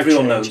everyone wants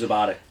Everyone to change. knows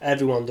about it.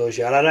 Everyone does,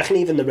 yeah. I reckon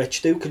even the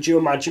rich do. Could you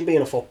imagine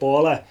being a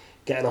footballer,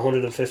 getting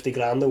 150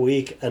 grand a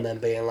week, and then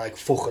being like,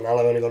 fucking hell,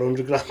 I've only got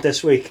 100 grand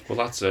this week? Well,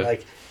 that's it.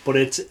 Like,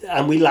 but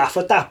and we laugh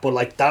at that, but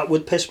like, that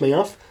would piss me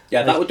off.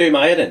 Yeah, that would do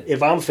my head in.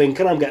 If I'm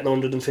thinking I'm getting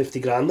 150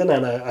 grand and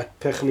then I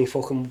pick my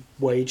fucking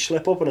wage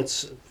slip up and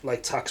it's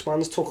like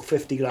taxman's took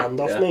 50 grand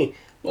off me,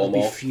 Or I'd be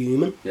more.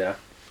 fuming. Yeah.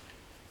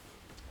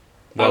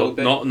 Well,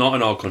 not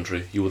in our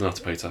country. You wouldn't have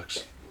to pay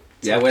tax.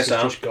 Yeah, Tax we're is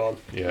sound. just gone.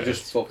 Yeah.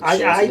 Just fucking I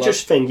sorted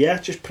just think,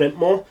 just print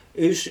more.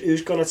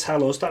 Who's going to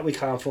tell us that we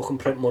can't fucking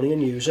print money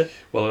and use it?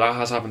 Well, that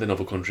has happened in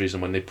other countries,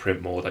 and when they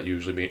print more, that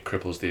usually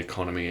cripples the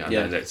economy, and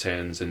Yeah. then it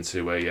turns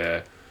into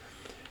a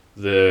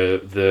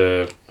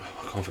the I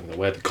can't think of the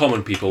word. The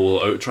common people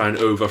will try and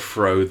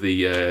overthrow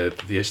the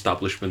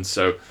establishment.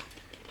 So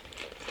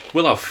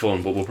we'll have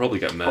fun, but we'll probably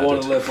get I want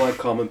murdered. to live like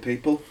common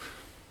people.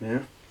 Yeah.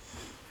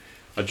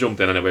 I jumped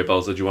in anyway,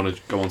 Bells. Do you want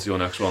to go on to your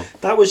next one?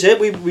 That was it.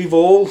 We've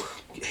all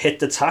hit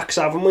the tax,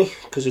 haven't we?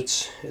 Because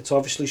it's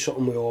obviously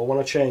something we all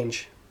want to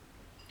change.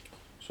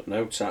 So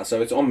no tax.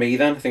 So it's on me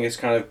then. I think it's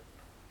kind of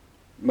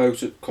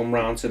most come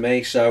round to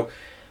me. So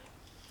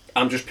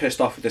I'm just pissed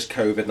off with this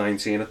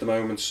COVID-19 at the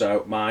moment.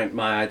 So my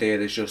idea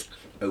is just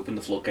open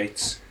the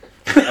floodgates.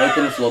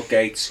 Open the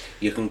floodgates.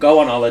 You can go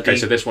on holiday. Okay,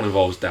 so this one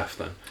involves death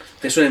then.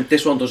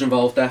 This one does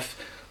involve death,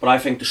 but I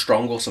think the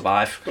strong will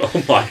survive.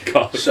 Oh my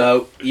god.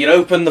 So you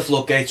open the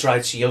floodgates,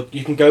 right? So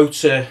you can go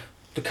to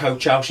the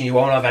coach house and you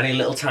won't have any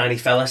little tiny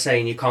fella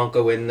saying you can't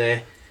go in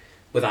there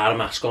without a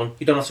mask on.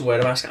 You don't have to wear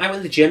a mask. I went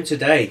to the gym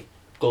today,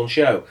 gun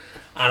show,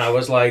 and I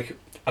was like,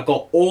 I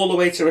got all the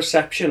way to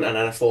reception and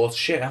then I thought,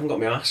 shit, I haven't got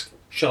my mask.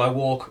 Shall I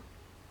walk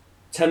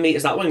 10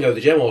 metres that way and go to the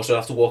gym, or shall I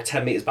have to walk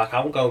 10 metres back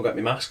out and go and get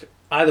my mask?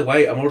 Either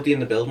way, I'm already in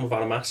the building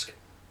without a mask.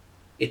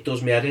 It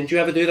does me head in. Do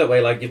you ever do that way?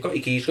 Like, you've got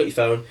your keys, got your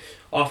phone,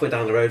 halfway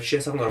down the road,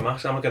 shit, I haven't got a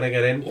mask, how am I going to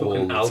get in? All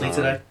Fucking the Aldi time.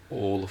 today.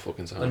 All the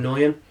fucking time.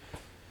 Annoying.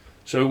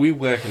 So we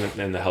work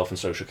in the health and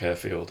social care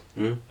field,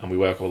 Mm. and we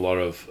work with a lot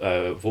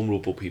of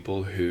vulnerable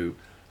people who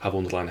have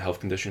underlying health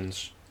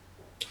conditions.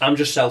 I'm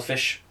just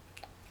selfish.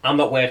 I'm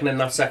not working in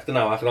that sector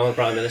now. I'm the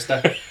Prime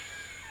Minister.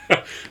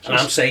 And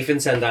I'm safe in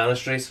 10 Downing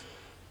Street.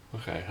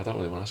 Okay, I don't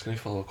really want to ask any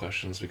follow-up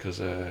questions because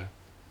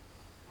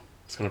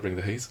it's going to bring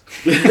the heat.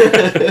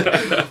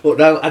 But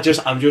no, I'm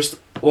just,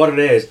 what it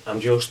is, I'm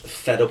just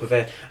fed up of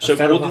it. I'm So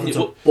fed up wouldn't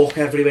having you- to book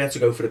everywhere to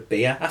go for a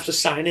beer. I have to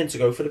sign in to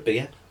go for a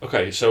beer.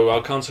 Okay, so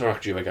I'll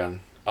counteract you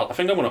again. I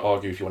think I want to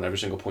argue with you on every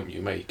single point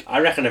you make. I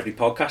reckon every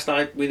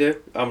podcast we do,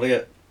 I'm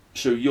like,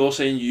 So you're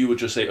saying you would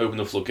just say open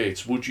the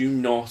floodgates. Would you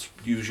not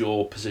use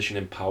your position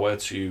in power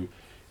to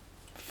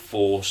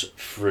force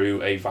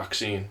through a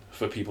vaccine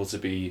for people to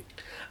be...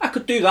 I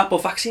could do that,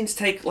 but vaccines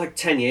take like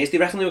 10 years. They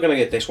reckon they were going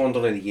to get this one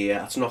done in a year.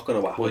 That's not going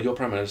to happen. Well, you're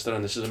Prime Minister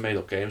and this is a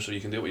made-up game, so you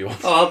can do what you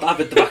want. Oh, I'll have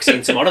the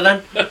vaccine tomorrow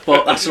then.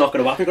 But that's not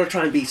going to happen. We've got to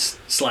try and be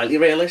slightly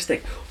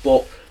realistic.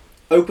 But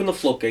open the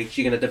floodgates,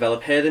 you're going to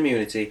develop herd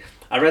immunity.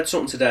 I read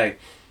something today.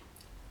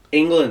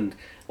 England,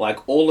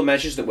 like all the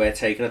measures that we're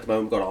taking at the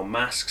moment, we've got our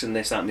masks and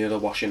this, that and the other,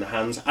 washing the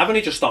hands. I've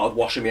only just started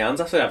washing my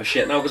hands after I have a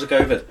shit now because of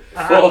COVID.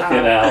 Fucking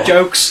hell.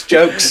 Jokes.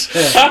 Jokes.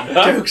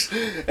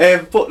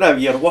 But no,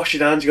 you got to wash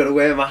your hands, you got to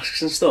wear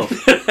masks and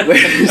stuff.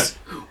 Whereas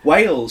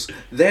Wales,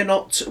 they're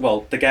not,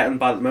 well, they're getting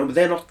bad at the moment,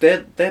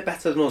 but they're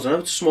better than us. I know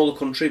it's a smaller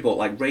country, but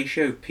like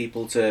ratio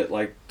people to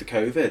like the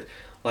COVID,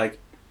 like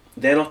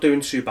they're not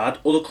doing too bad.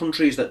 Other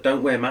countries that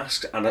don't wear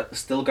masks and are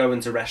still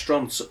going to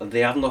restaurants and they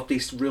haven't got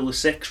this rule of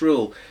 6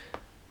 rule,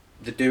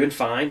 they're doing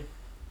fine.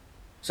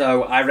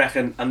 So I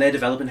reckon, and they're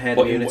developing herd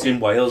But immunity. in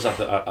Wales, at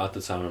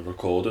the time of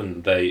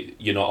recording,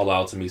 you're not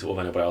allowed to meet up with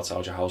anybody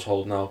outside your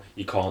household now.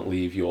 You can't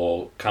leave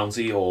your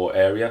county or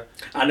area.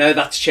 I know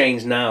that's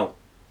changed now,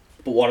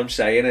 but what I'm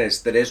saying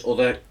is there is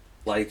other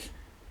like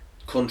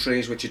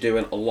countries which are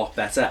doing a lot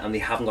better and they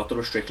haven't got the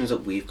restrictions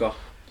that we've got.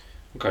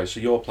 Okay, so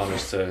your plan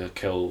is to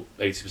kill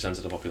 80%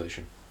 of the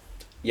population.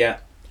 Yeah,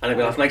 and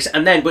we'll have nice.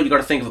 And then, but you got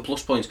to think of the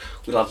plus points.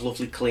 We'll have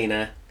lovely clean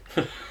air.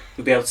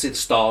 We'll be able to see the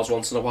stars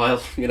once in a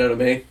while. You know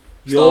what I mean?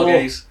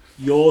 Stargaze.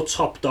 You're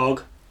top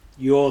dog.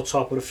 You're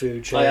top of the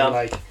food chain. I am.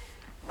 Like,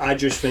 I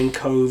just think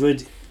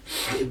COVID,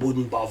 it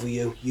wouldn't bother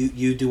you.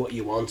 You do what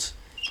you want.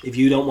 If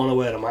you don't want to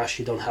wear a mask,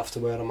 you don't have to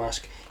wear a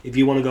mask. If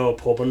you want to go to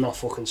a pub and not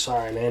fucking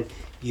sign in,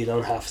 you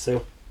don't have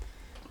to.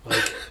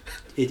 Like,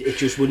 it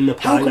just wouldn't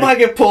apply. How come I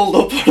get pulled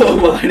up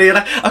on mine here?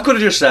 I could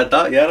have just said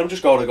that, yeah, I'm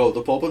just going to go to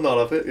the pub and not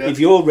have it, yeah. If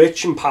you're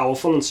rich and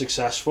powerful and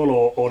successful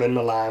or in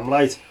the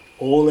limelight,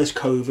 all this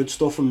COVID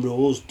stuff and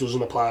rules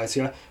doesn't apply to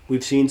you.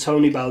 We've seen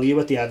Tony Bellew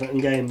at the Everton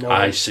game. No,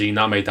 I seen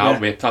that, mate.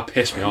 That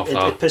pissed me off.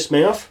 It pissed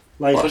me off.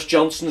 Like, Boris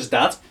Johnson's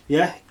dad.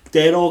 yeah,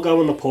 they're all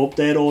going to the pub.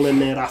 They're all in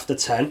there after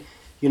 10.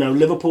 You know,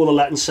 Liverpool are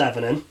letting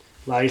 7 in.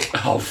 Like,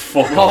 Oh,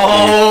 fuck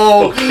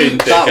Oh, off, you fucking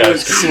that dickhead.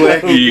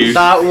 was quick. You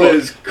That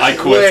was I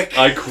quick.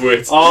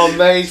 quit. Oh,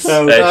 mate.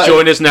 So,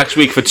 Join us next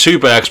week for 2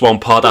 Bergs, 1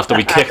 Pod after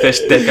we kick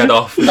this dickhead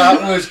off.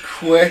 That was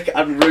quick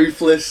and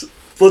ruthless.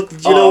 but do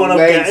you know Oh, what I'm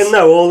mate. getting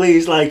though? All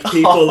these like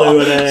people who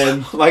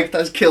are Mike,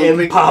 that's killed in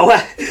me.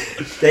 power,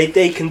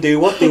 they can do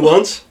what they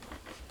want.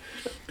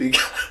 Killed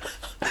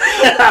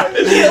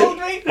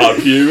me.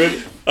 I'm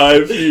human.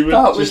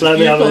 That was Just let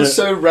me have you got a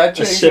so red, A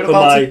Jane, sip you're of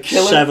about my to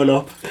kill him.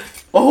 7-Up.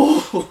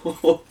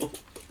 Oh,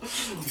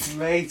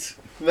 mate.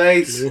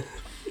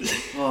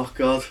 Oh,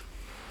 God.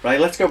 Right,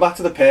 let's go back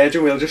to the page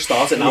and we'll just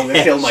start it now. I'm going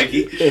to kill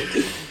Mikey.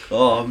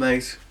 Oh,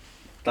 mate.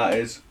 That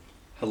is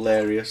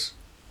hilarious.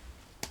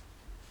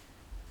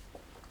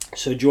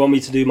 So do you want me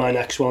to do my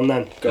next one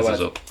then? Go This ahead.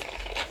 is up.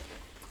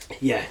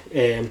 Yeah.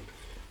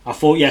 I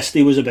thought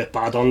yesterday was a bit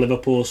bad on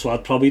Liverpool, so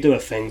I'd probably do a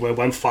thing where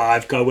when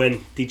 5 go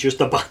in, they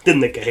just abandon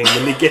the game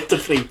and they get the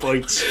 3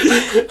 points.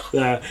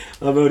 Yeah,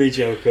 I'm only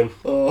joking.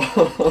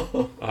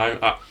 Oh.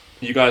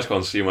 You guys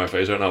can't see my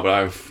face right now, but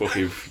I'm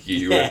fucking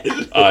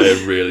fuming. I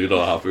am really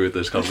not happy with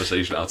this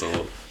conversation at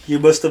all. You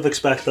must have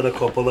expected a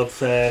couple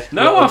of No, I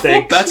little thought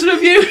digs. better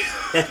of you.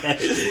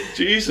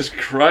 Jesus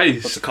That's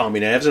Christ. to calm my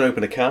nerves and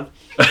open a can.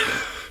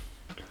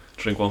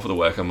 Drink one for the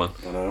working man.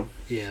 I know.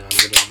 Yeah, I'm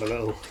going to have a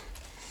little...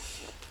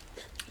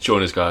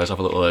 Join us, guys. Have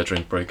a little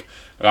drink break.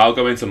 I'll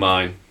go into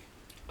mine.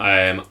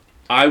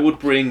 I would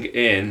bring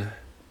in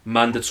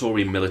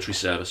mandatory military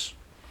service.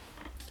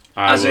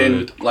 As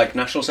in, like,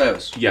 national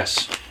service?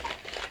 Yes,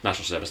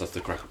 national service. That's the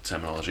correct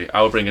terminology.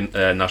 I would bring in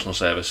national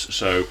service.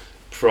 So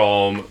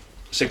from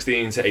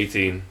 16 to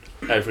 18,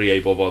 every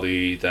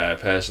able-bodied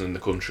person in the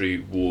country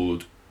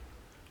would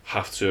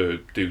have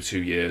to do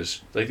 2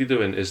 years. Like they're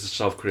doing is the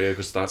South Korea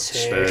because that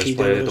Spurs Turkey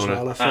player do as done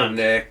well, it. I think.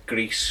 And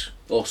Greece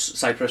or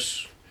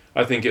Cyprus.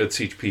 I think it would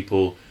teach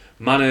people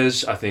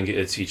manners. I think it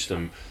would teach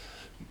them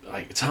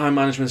like time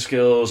management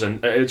skills,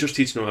 and it would just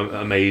teach them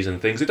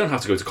amazing things. They don't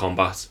have to go to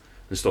combat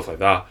and stuff like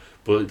that,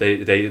 but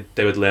they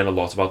would learn a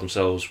lot about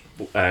themselves.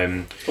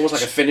 Almost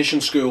like a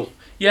finishing school.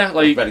 Yeah,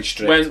 like Very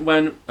strict.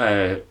 when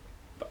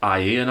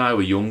IE and I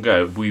were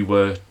younger, we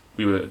were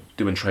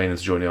doing training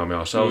to join the army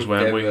ourselves.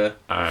 When yeah,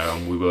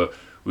 we were.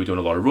 were doing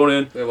a lot of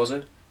running. Where was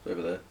it?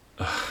 Over there.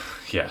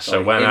 Yeah, so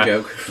Sorry, when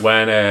in-joke.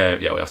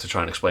 yeah, we have to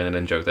try and explain an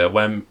in-joke there.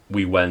 When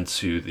we went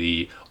to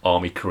the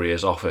Army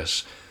Careers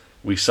office,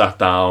 we sat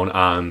down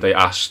and they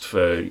asked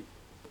for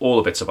all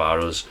the bits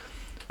about us,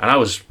 and I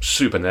was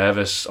super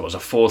nervous. I was a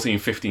 14,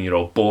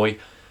 15-year-old boy,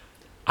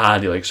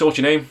 and you're like, so what's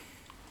your name?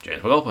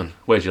 James McAlpin.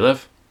 Where do you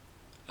live?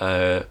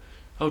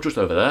 Oh, just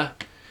over there.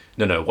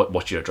 No,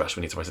 what's your address?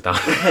 We need to write it down.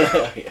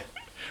 Yeah.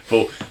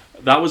 But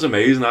that was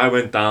amazing. I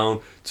went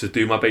down to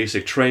do my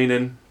basic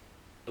training.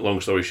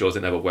 Long story short,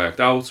 it never worked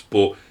out,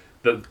 but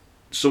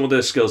some of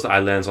the skills that I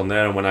learned on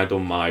there and when I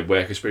done my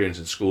work experience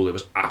in school, it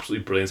was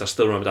absolutely brilliant. I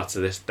still remember that to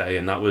this day,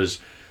 and that was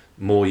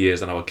more years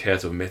than I would care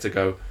to admit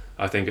ago.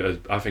 I think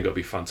it would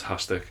be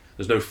fantastic.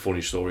 There's no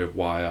funny story of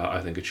why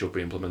I think it should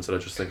be implemented. I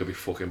just think it'd be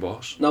fucking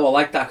boss. No, I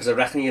like that because I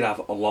reckon you'd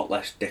have a lot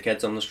less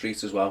dickheads on the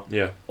streets as well.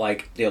 Yeah.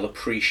 Like, they'll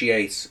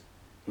appreciate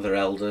their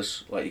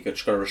elders. Like, you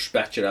just got to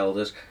respect your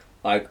elders.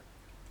 Like,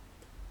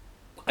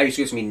 I used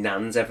to go to my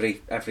nan's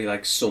every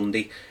like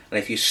Sunday, and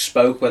if you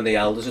spoke when the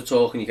elders are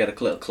talking, you get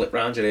a little clip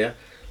round your ear.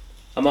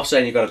 I'm not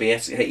saying you've got to be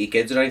hit your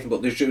kids or anything,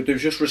 but there's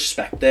just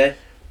respect there.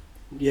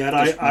 Yeah,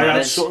 Just I had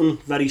manners. something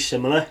very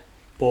similar,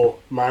 but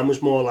mine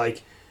was more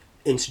like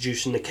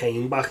introducing the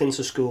cane back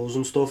into schools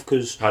and stuff,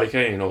 because Harry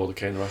Kane or the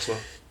Kane wrestler?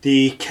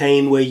 the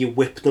cane where you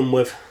whip them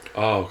with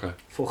Oh, okay.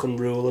 fucking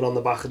ruler on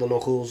the back of the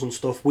knuckles and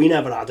stuff, we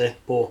never had it,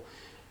 but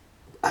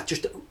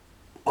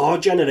our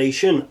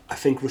generation, I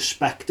think,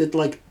 respected,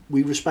 like,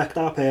 we respect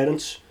our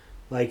parents,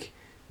 like,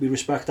 we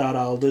respect our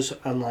elders,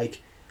 and,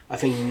 like, I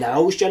think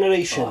now's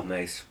generation, Oh,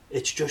 mate.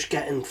 it's just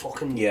getting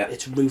fucking, Yeah.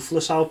 it's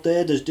ruthless out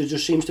there. There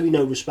just seems to be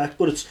no respect,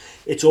 but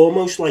it's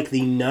almost like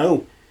they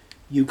know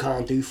you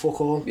can't do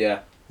fuck all. Yeah.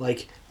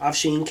 Like, I've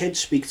seen kids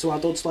speak to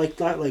adults like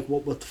that, like,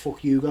 what the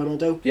fuck you gonna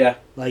do? Yeah.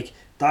 Like,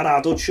 that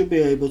adult should be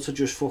able to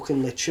just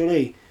fucking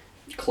literally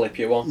Clip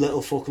you one.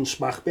 little fucking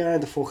smack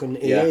behind the fucking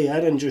ear, yeah,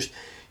 and just,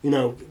 you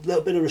know, a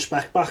little bit of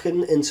respect back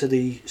into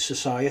the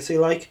society,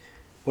 like.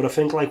 But I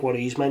think, like, what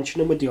he's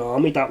mentioning with the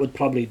army, that would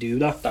probably do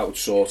that. That would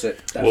sort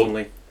it,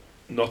 definitely.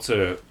 Not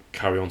to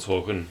carry on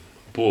talking,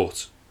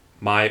 but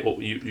what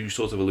you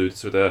sort of alluded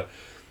to there,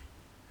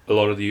 a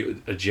lot of the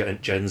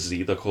Gen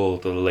Z, they're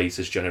called the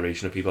latest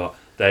generation of people,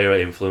 they are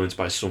influenced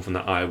by something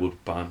that I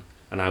would ban,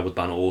 and I would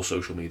ban all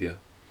social media.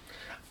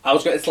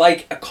 It's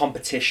like a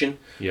competition.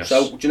 Yes.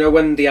 So do you know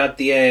when they had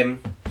the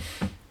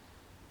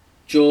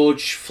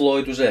George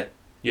Floyd, was it?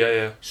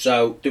 Yeah.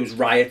 So there was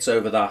riots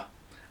over that,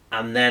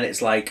 and then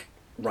it's like,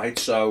 right,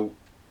 so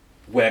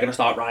we're gonna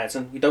start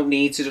rioting. You don't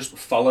need to just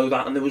follow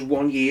that. And there was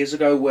one years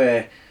ago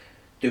where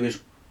there was,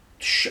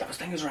 I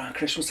think it was around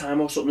Christmas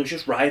time or something, there was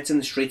just riots in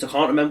the streets. I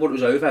can't remember what it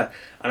was over.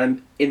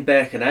 And in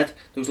Birkenhead,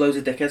 there was loads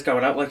of dickheads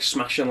going out, like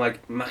smashing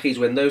like Mackey's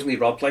windows, and they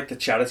robbed like the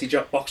charity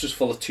boxes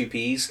full of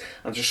 2p's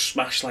and just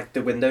smashed like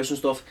the windows and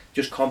stuff.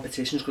 Just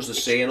competitions because they're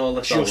seeing all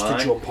this just online.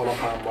 to jump on a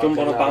bandwagon. Jump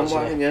on a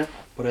bandwagon, yeah.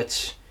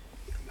 But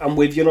I'm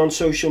with you on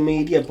social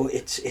media, but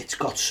it's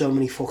got so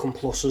many fucking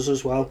pluses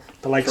as well.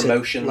 The likes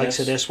Promotion, of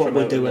this, what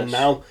we're doing this.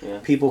 now. Yeah.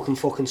 People can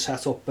fucking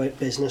set up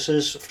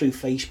businesses through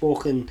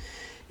Facebook, and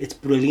it's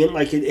brilliant.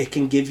 Like it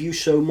can give you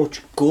so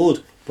much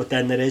good, but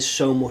then there is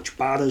so much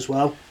bad as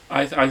well.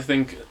 I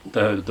think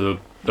the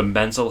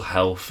mental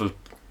health of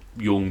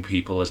young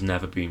people has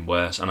never been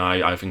worse, and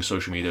I think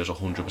social media is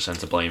 100%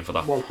 to blame for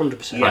that.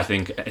 100%. I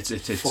think it's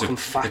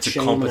a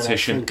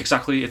competition.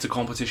 Exactly, it's a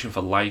competition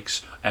for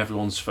likes.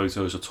 Everyone's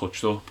photos are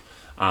touched up,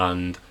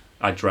 and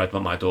I dread that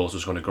my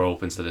daughter's going to grow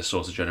up into this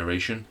sort of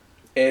generation.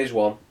 Here's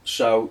one.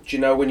 So, do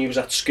you know when you was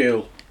at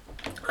school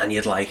and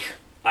you'd like,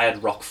 I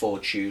had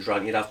Rockford shoes,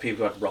 right? You'd have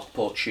people who had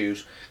Rockport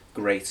shoes.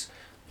 Great.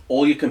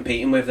 All you're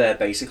competing with there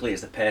basically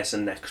is the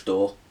person next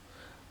door.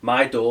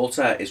 My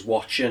daughter is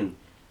watching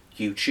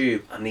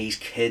YouTube, and these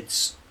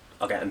kids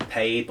are getting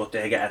paid, but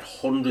they're getting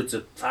thousands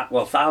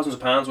of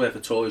pounds worth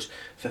of toys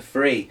for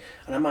free.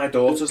 And then my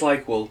daughter's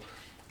like, well,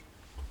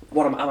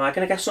 what am I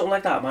going to get something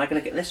like that? Am I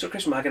going to get this for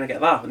Christmas? Am I going to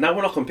get that? Now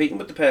we're not competing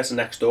with the person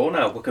next door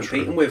now. We're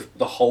competing with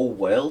the whole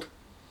world.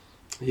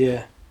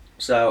 Yeah.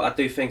 So I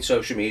do think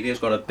social media's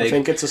got a big... I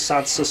think it's a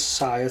sad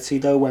society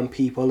though when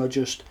people are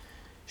just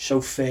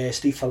so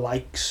thirsty for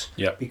likes.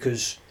 Yeah.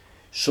 Because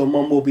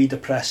someone will be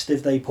depressed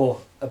if they put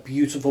a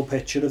beautiful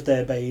picture of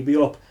their baby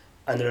up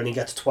and it only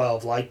gets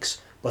 12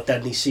 likes, but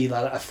then they see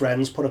that a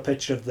friend's put a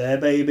picture of their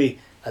baby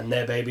and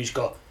their baby's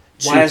got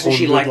 200 Why hasn't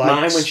she like likes.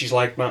 mine when she's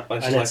like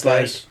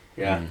this?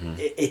 Yeah. Mm-hmm.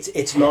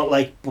 It's not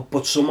like,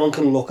 but someone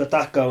can look at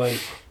that going,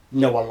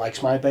 no one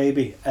likes my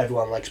baby,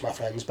 everyone likes my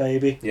friend's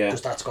baby,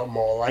 because that's got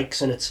more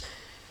likes. And it's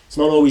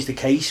not always the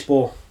case,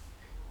 but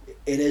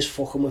it is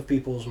fucking with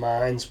people's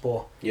minds.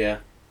 But yeah,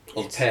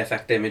 or the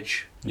perfect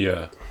image.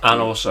 Yeah, and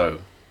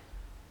also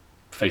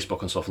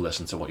Facebook and stuff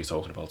listen to what you're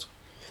talking about.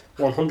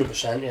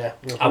 100%, yeah.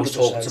 100%. I was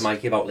talking to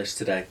Mikey about this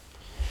today.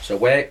 So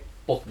we're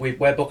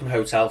booking a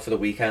hotel for the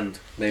weekend,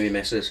 maybe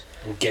misses.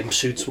 And gimp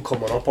suits were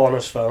coming up on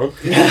his phone.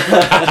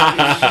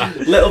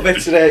 Little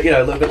bits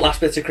of last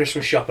bits of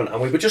Christmas shopping,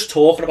 and we were just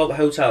talking about the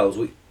hotels.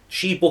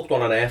 She booked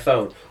one on her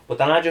phone, but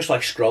then I just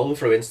like scrolling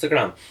through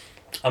Instagram,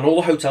 and all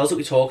the hotels that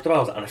we talked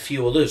about and a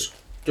few others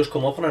just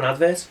come up on an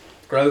advert.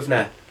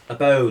 Grosvenor,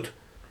 Abode,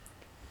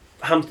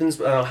 Hamptons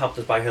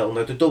by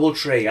Hilton, the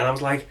Doubletree, and I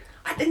was like,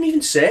 I didn't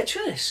even search for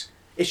this.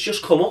 It's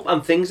just come up,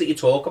 and things that you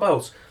talk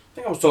about. I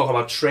think I was talking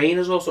about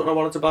trainers or something I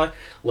wanted to buy.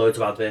 Loads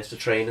of adverts for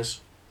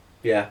trainers.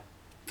 Yeah,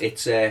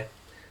 it's I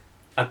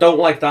don't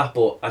like that,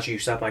 but as you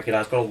said, Mike, it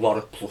has got a lot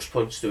of plus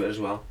points to it as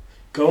well.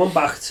 Going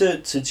back to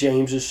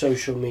James's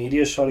social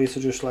media, sorry to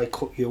just like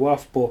cut you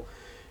off, but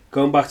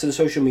going back to the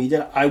social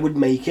media, I would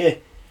make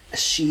it a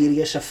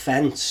serious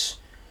offence.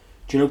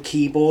 Do you know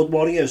keyboard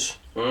warriors?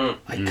 I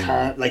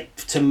can't, like,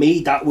 to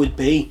me that would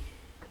be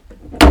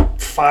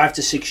 5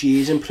 to 6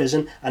 years in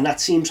prison, and that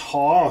seems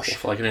harsh.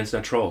 For like an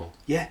internet troll?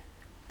 Yeah,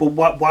 but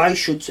why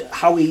should,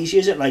 how easy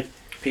is it, like...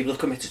 People have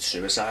committed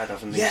suicide,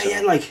 haven't they?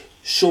 Yeah, like,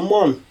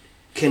 someone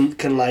can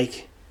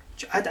like,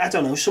 I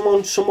don't know,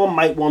 someone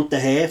might want the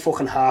hair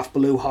fucking half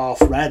blue, half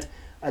red,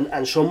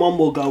 and someone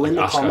will go in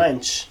the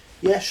comments.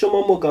 Yeah,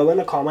 someone will go in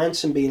the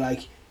comments and be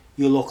like,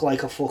 you look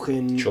like a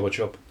fucking... Chubba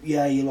chub.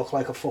 Yeah, you look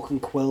like a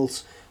fucking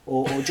quilt,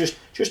 or just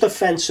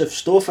offensive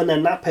stuff, and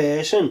then that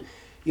person,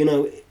 you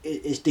know,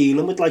 is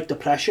dealing with like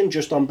depression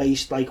just on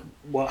based like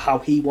how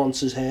he wants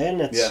his hair,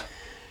 and it's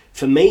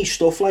for me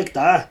stuff like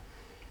that.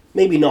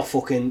 Maybe not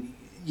fucking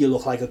you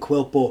look like a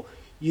quilt, but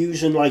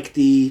using like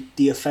the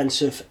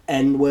offensive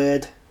N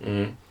word,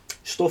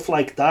 stuff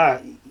like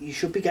that, you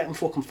should be getting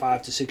fucking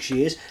 5 to 6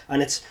 years,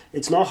 and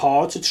it's not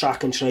hard to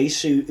track and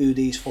trace who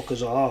these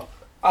fuckers are.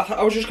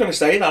 I was just going to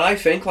say that I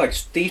think like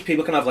these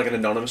people can have like an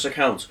anonymous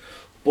account,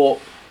 but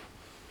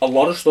a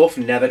lot of stuff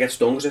never gets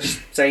done because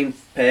the same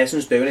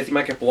person's doing it. They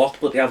might get blocked,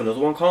 but they have another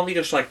one. Can't they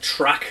just like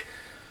track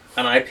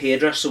an IP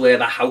address to where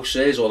that house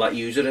is or that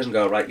user is and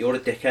go, right, you're a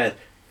dickhead,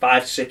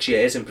 5 to 6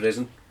 years in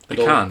prison? They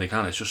can.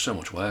 It's just so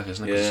much work,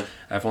 isn't it? Yeah. 'Cause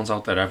everyone's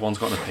out there, everyone's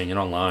got an opinion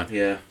online.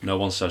 Yeah. No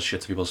one says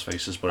shit to people's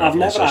faces, but I've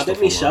never had stuff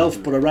it myself,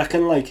 online. but I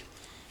reckon like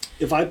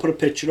if I put a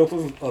picture up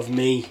of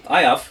me...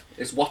 I have.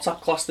 It's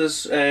WhatsApp classed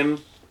as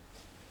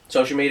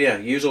social media.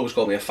 You always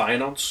call me a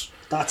finance.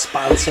 That's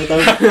banter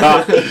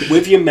though.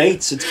 With your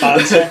mates, it's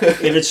banter.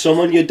 If it's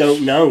someone you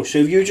don't know. So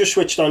if you just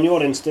switched on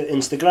your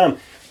Instagram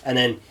and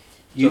then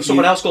So if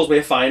someone else calls me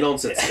a fine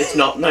nonce, it's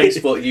not nice,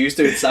 but you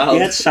do it sound.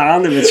 Yeah, it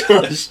sounded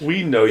it.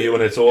 We know you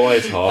and it's all I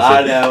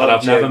light-hearted. know, And I'm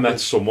I've never joking. met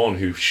someone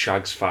who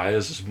shags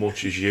fires as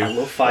much as you. I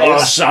love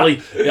fires. Oh, Sally,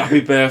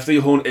 happy birthday,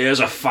 hun. Here's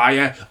a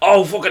fire.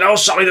 Oh, fucking hell,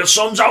 Sally, the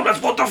sun's out. Let's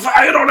put the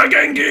fire on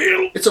again,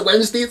 Gil. It's a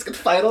Wednesday, it's got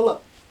fire on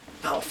it.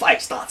 Now a fire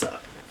starter.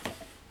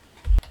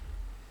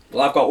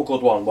 Well, I've got a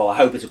good one. Well, I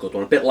hope it's a good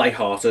one. A bit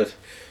light-hearted.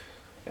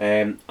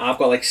 I've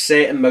got like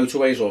certain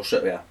motorways, or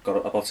I'm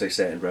about to say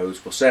certain roads,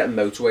 but certain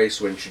motorways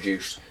to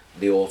introduce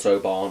the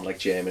Autobahn, like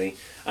Germany.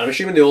 And I'm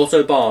assuming the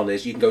Autobahn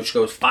is you can just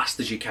go as fast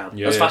as you can,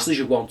 as fast as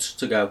you want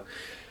to go.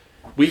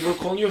 We were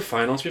calling you a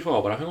fire nonce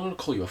before, but I think I'm going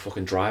to call you a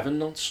fucking driving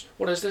nonce.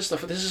 What is this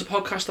stuff? This is a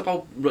podcast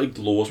about like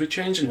laws we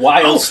changed.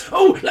 Whilst-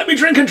 Oh, let me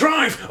drink and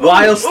drive.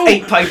 Whilst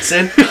 8 pints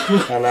in,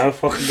 I know,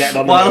 fucking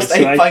getting on the whilst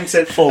 8 motorway, pints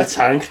in, full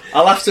tank.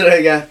 I'll have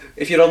to,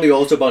 if you're on the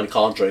Autobahn, you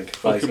can't drink.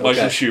 Right, Fucking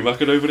Michael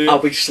Schumacher over here. I'll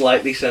be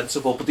slightly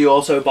sensible, but the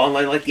Autobahn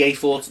line, like the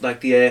A40,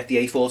 like the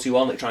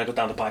A41, like try and go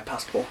down the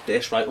bypass, but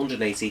this, right,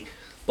 180,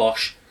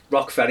 Bosch,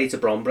 Rock Ferry to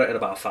Bromborough in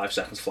about 5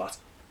 seconds flat.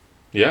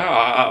 Yeah,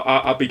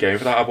 I'd be game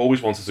for that. I've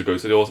always wanted to go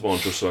to the Autobahn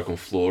just so I can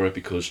floor it,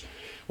 because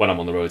when I'm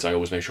on the roads I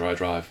always make sure I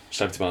drive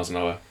 70 miles an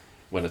hour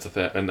when it's a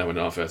 30, and then when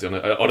it's not 30 on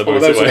a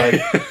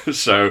motorway.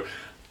 So,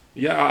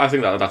 yeah, I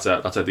think that's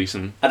a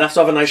decent... I'd have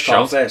to have a nice car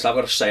shout. first. I've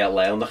got a Seat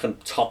Leon that can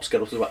tops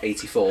get up to about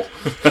 84.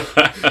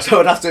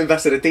 So I'd have to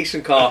invest in a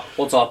decent car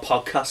once our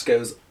podcast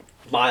goes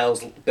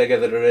miles bigger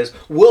than it is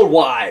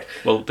worldwide.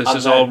 Well, this And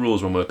is then- our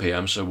rules when we're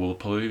PM, so we'll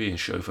probably be in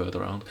chauffeured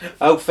around.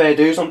 Oh, fair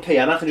dues on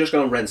PN. I can just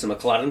go and rent a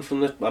McLaren from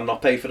the... I'm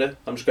not paying for it.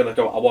 I'm just going to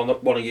go... I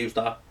want to use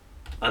that.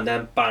 And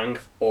then bang,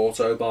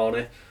 Autobahn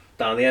it.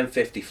 Down the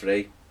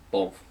M53.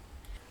 Boom.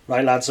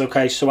 Right, lads,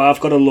 okay, so I've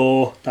got a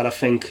law that I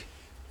think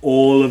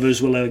all of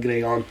us will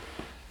agree on.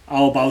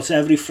 How about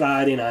every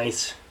Friday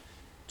night,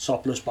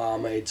 topless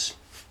barmaids,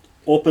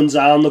 up and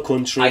down the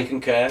country. I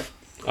concur.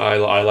 I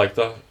like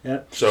that.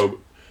 Yeah.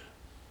 So,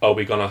 are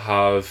we going to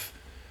have...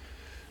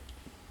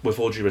 With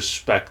all due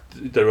respect,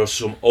 there are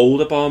some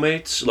older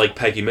barmaids, like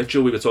Peggy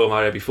Mitchell, we were talking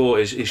about her before.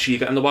 Is she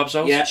getting the wabs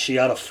out? Yeah. She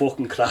had a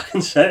fucking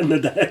cracking set in the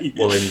day.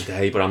 Well, in the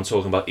day, but I'm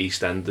talking about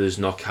EastEnders,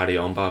 not Carry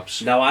On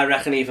babs. No, I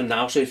reckon even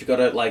now, so if you've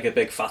got a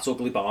big fat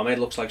ugly barmaid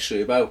looks like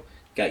Subo,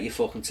 get your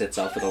fucking tits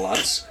out for the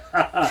lads.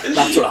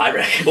 That's what I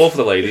reckon. Or for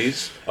the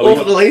ladies. Or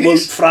for the Well,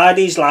 ladies.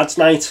 Friday's lads'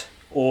 night.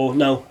 Or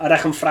no, I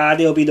reckon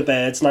Friday will be the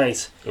birds'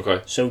 night.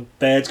 Okay. So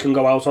birds can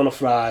go out on a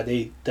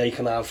Friday. They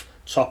can have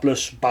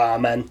topless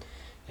barmen,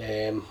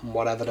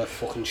 whatever the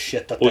fucking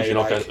shit that Would they you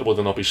not like. would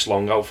there not be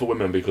slung out for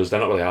women, because they're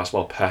not really asked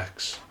about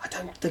pecs? I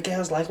don't. The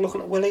girls like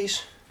looking at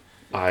willies.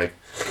 I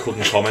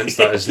couldn't comment.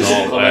 That is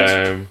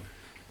not.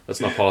 That's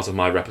not part of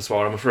my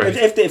repertoire, I'm afraid.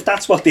 If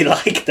that's what they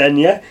like, then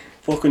yeah,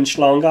 fucking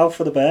schlong out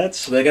for the birds.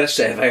 So we'll get a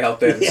survey out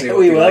there and see Yeah, what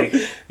we they will. like.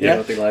 Yeah.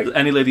 What they like.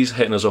 Any ladies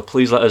hitting us up,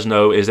 please let us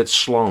know. Is it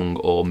slong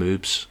or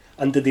moobs?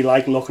 And did they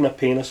like looking at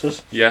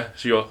penises? Yeah,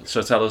 sure.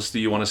 So tell us, do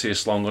you want to see a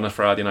slong on a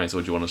Friday night, or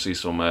do you want to see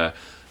some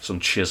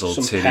chiseled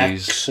Some titties?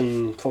 pecs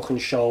and fucking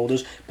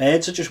shoulders.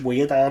 Birds are just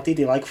weird, aren't they?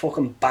 They like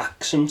fucking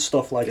backs and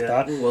stuff like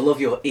that. Ooh, I love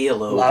your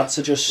earlobe. Lads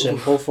are just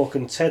simple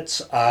fucking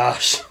tits,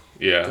 arse.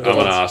 Yeah, I'm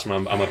an arse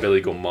man. I'm a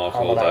Billy Gunn mark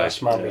I'm all an day.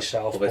 arse man Yeah,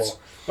 myself. love it.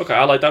 But Okay,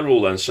 I like that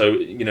rule then. So,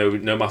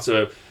 no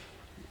matter...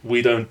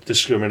 We don't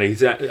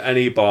discriminate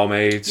any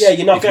barmaids. yeah,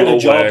 you're not If getting a you're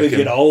job if working-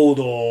 you're old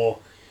or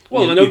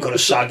Well, I you, know you've got a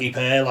saggy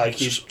pair.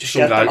 Like you just some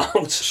get them guys,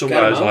 out. some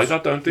Get 'em guys out. like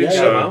that, don't they? Yeah,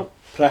 So, yeah.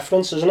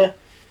 Preference, isn't it?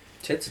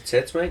 Tits are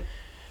tits, mate.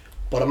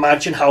 But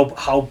imagine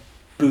how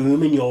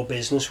booming your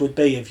business would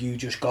be if you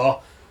just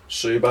got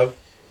Subo.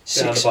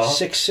 Behind the bar.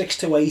 six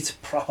to eight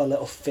proper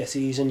little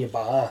fitties in your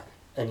bar,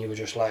 and you were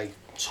just like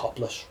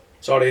topless.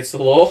 Sorry, it's the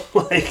law.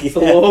 Like, It's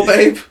the law,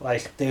 babe.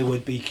 like they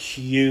would be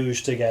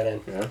queues to get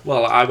in.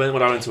 well,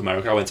 when I went to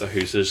America, I went to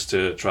Hooters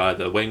to try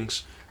the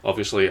wings,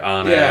 obviously,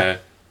 and Yeah.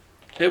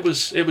 it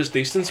was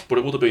decent, but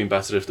it would have been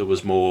better if there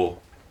was more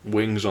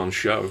wings on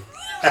show.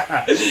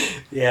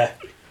 Yeah,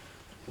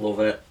 Love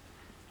it.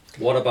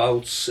 What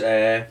about...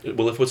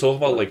 Well, if we're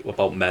talking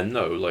about men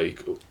though,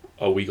 like,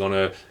 are we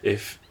gonna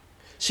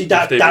see If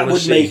that they that wanna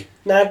would see- make.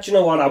 Nah, do you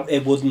know what?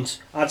 It wouldn't.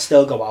 I'd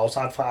still go out.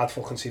 I'd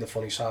fucking see the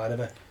funny side of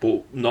it.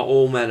 but not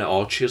all men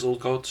are chiseled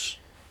gods.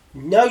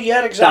 No,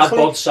 yeah, exactly.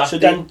 Dad bods, so Saturday.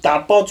 then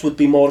dad bods would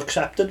be more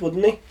accepted,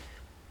 wouldn't they?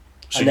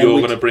 So And then you're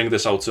we'd- gonna bring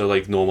this out to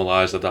like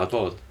normalise the dad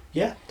bod?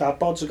 Yeah, dad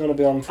bods are going to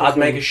be on. I'd fucking-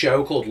 make a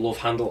show called Love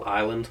Handle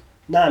Island.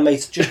 Nah, mate,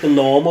 it's just a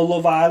normal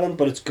Love Island,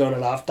 but it's going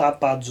to have dad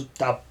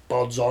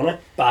bods on it.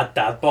 Bad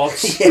dad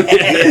bots.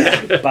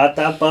 Bad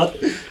dad bod.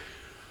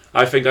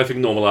 I think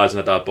normalising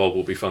a dad bod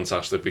will be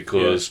fantastic,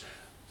 because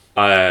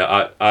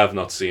I have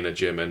not seen a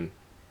gym in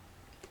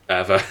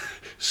ever.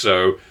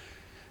 So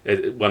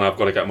when I've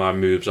got to get my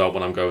moves out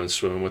when I'm going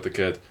swimming with the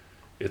kid,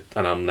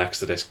 and I'm next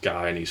to this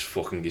guy and he's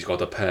got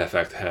the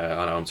perfect hair,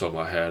 and I'm talking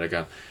about hair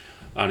again,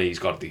 and he's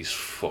got these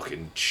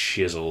fucking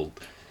chiseled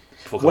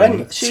fucking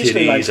When-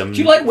 seriously, like, titties and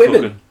do you like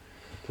women? fucking-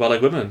 do I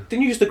like women?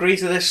 Didn't you just agree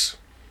to this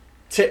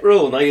tit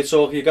rule? Now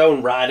you're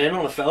going right in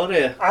on a fella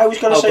here. I was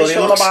going to Oh, say bloody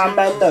something looks. about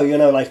men, though. You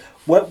know, like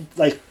when,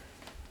 like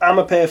I'm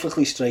a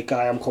perfectly straight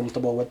guy. I'm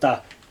comfortable with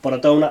that. But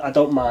I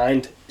don't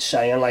mind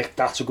saying like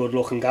that's a good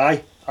looking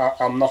guy.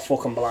 I'm not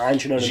fucking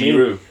blind. You know what I mean?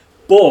 Zero.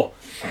 But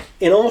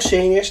in all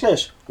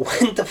seriousness,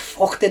 when the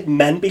fuck did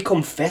men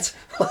become fit?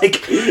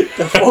 Like they're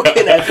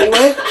fucking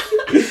everywhere.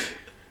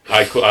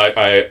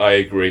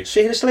 I agree.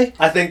 Seriously.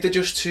 I think they're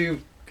just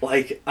too,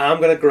 like, I'm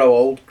going to grow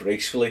old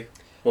gracefully.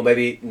 Or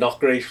maybe not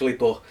gracefully,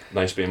 but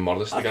Nice being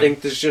modest I again.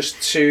 think there's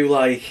just too,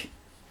 like,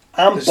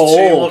 I'm there's too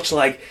bored. much,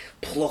 like,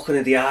 plucking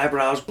of the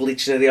eyebrows,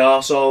 bleaching of the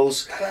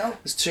arseholes. Hello?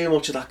 There's too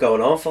much of that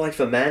going on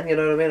for men, you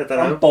know what I mean? I don't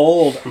I'm know.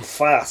 bald, I'm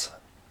fat,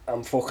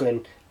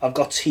 I've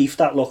got teeth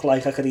that look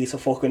like I could eat a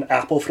fucking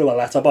apple through a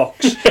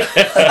letterbox.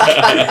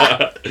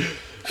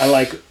 And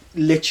like,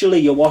 literally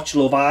you watch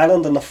Love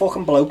Island and the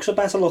fucking blokes are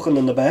better looking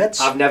than the birds.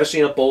 I've never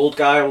seen a bald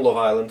guy on Love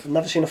Island. I've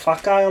never seen a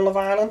fat guy on Love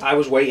Island. I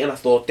was waiting, I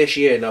thought this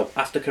year, no,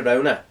 after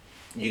Corona,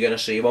 you're going to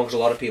see one, because a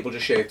lot of people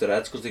just shaved their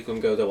heads because they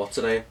couldn't go to what's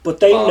the name? But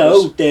they Barbers.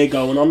 know they're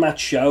going on that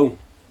show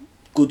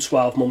good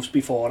 12 months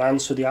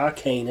beforehand, so they are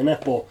caning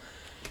it, but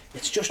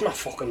it's just not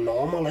fucking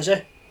normal, is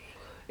it?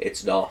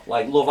 It's not.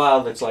 Like, Love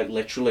Island, it's like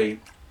literally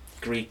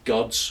Greek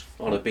gods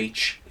on a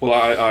beach. Well,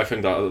 I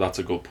think that's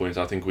a good point.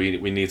 I think we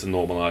need to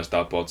normalise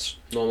dad bods.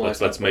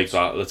 Let's make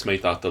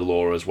that the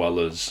law as well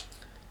as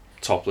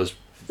topless.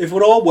 If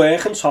we're all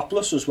working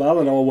topless as well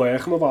and all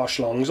working with our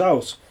schlongs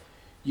out,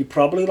 you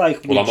probably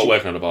like... Well, I'm not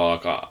working on a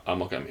bar. I'm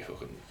not getting me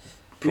fucking...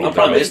 The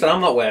problem is that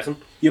I'm not working.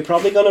 You're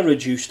probably going to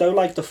reduce though,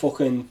 like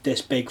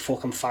this big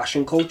fucking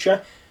fashion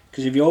culture.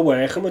 Because if you're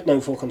working with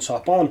no fucking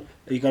top on,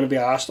 are you going to be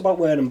asked about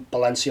wearing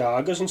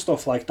Balenciagas and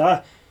stuff like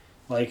that?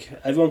 Like,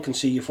 everyone can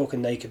see you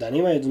fucking naked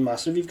anyway. It doesn't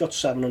matter if you've got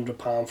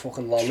 £700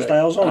 fucking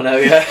Lonsdales on. I know,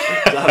 yeah,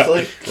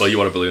 exactly. Well, you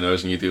want a blue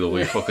nose and you do the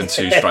wee fucking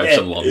 2 stripes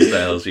and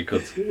Lonsdales, you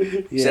could.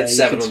 He Yeah,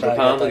 said you can try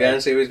 £700 that.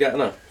 again, see what he's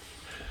getting at.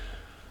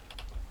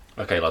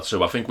 Okay, lads,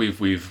 so I think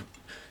we've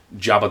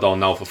jabbered on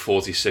now for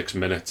 46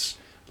 minutes.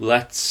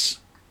 Let's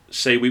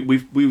say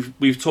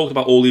we've talked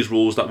about all these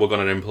rules that we're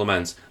going to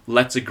implement.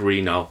 Let's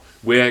agree now.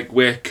 We're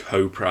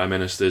co-prime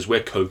ministers.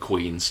 We're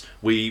co-queens.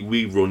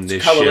 We run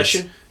this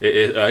coalition. shit.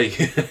 It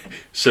is,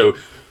 so,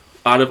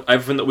 out of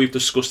everything that we've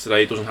discussed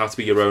today, it doesn't have to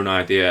be your own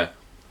idea.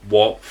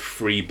 What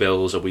 3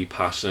 bills are we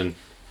passing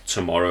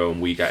tomorrow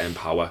and we get in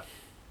power?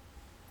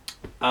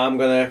 I'm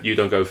gonna... You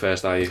don't go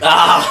first, are you?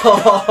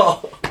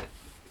 Oh!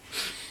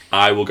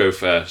 I will go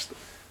first.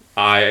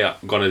 I am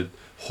going to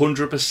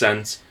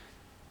 100%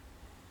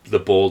 the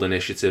bald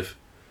initiative.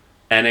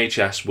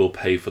 NHS will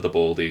pay for the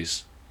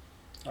baldies.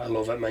 I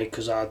love it, mate,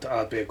 because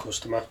I'd be a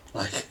customer.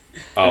 Like,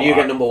 And you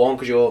get number 1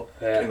 because you're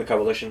Yeah. in the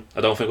coalition.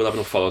 I don't think we'll have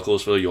enough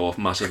follicles for your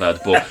massive head,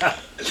 but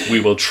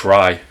we will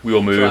try. We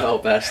will move Try our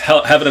best.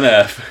 heaven and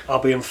earth. I'll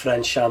be in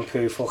French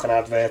shampoo fucking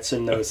adverts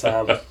in no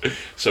time.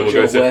 So we'll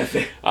You're go to... worth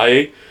it.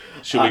 Aye.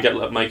 Should we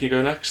let Mikey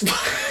go next?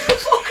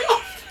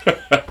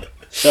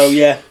 So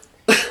yeah,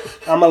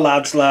 I'm a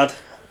lad's lad.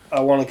 I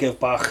want to give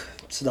back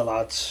to the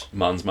lads.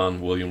 Man's man,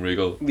 William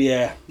Regal.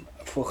 Yeah,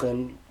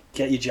 fucking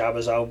get your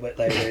jabbers out, but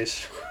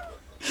ladies.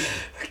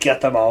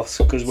 Get them out,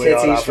 because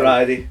Titties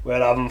Friday. we're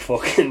having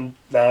fucking...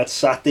 No, it's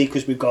Saturday,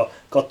 because we've got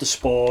the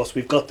sport,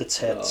 we've got the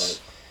tits.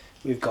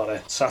 We've got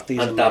it. Saturdays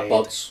And are dad made.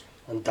 bods.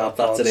 And dad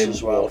That's bods an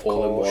as well, of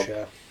all in course, one.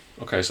 yeah.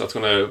 Okay, so that's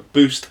going to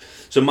boost...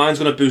 So mine's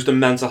going to boost the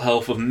mental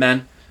health of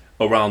men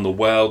around the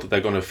world. They're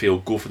going to feel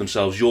good for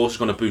themselves. Yours is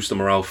going to boost the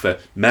morale for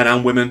men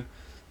and women.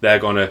 They're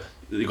going to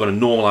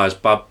normalise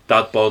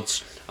dad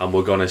bods, and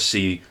we're going to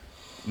see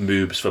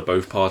moves for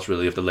both parts,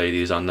 really, of the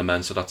ladies and the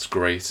men, so that's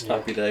great.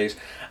 Happy days.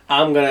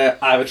 I'm going to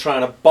either try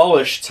and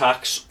abolish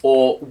tax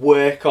or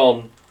work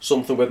on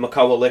something with my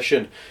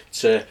coalition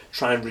to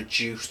try and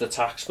reduce the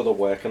tax for the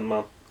working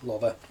man.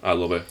 Love it. I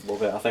love it.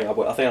 Love it. I think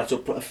that's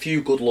a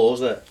few good laws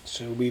there.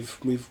 So we've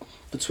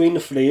between the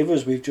 3 of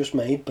us, we've just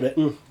made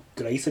Britain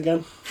great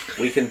again.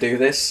 We can do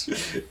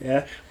this.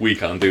 Yeah. We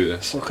can do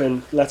this.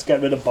 Fucking let's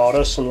get rid of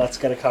Boris and let's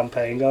get a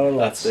campaign going.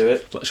 Let's do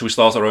it. Should we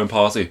start our own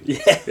party?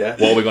 Yeah.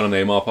 What are we going to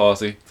name our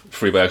party?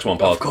 3x1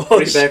 Pod. Of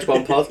course. 3 bags,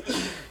 1 pod.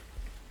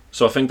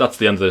 So I think that's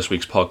the end of this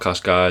week's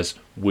podcast, guys.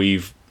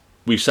 We've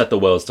set the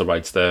world to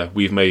rights there.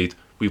 We've made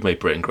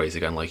Britain great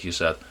again, like you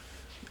said.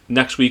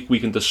 Next week we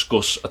can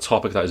discuss a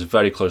topic that is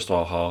very close to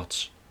our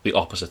hearts: the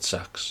opposite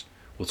sex.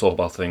 We'll talk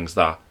about things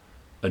that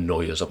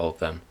annoy us about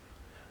them,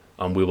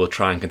 and we will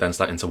try and condense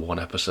that into one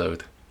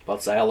episode.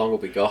 But say how long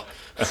have we got?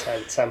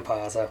 10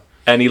 parter.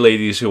 Any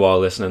ladies who are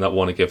listening that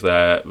want to give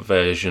their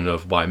version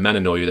of why men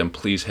annoy you, then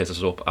please hit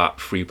us up at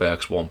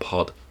 3x1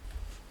 Pod.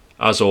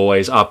 As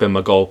always, I've been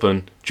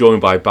McGolpin,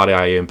 joined by Barry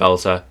Aye and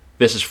Belter.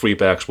 This is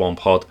 3x1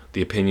 Pod,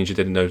 the opinions you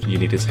didn't know you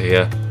needed to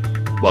hear.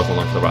 Welcome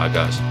along to the ride,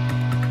 guys.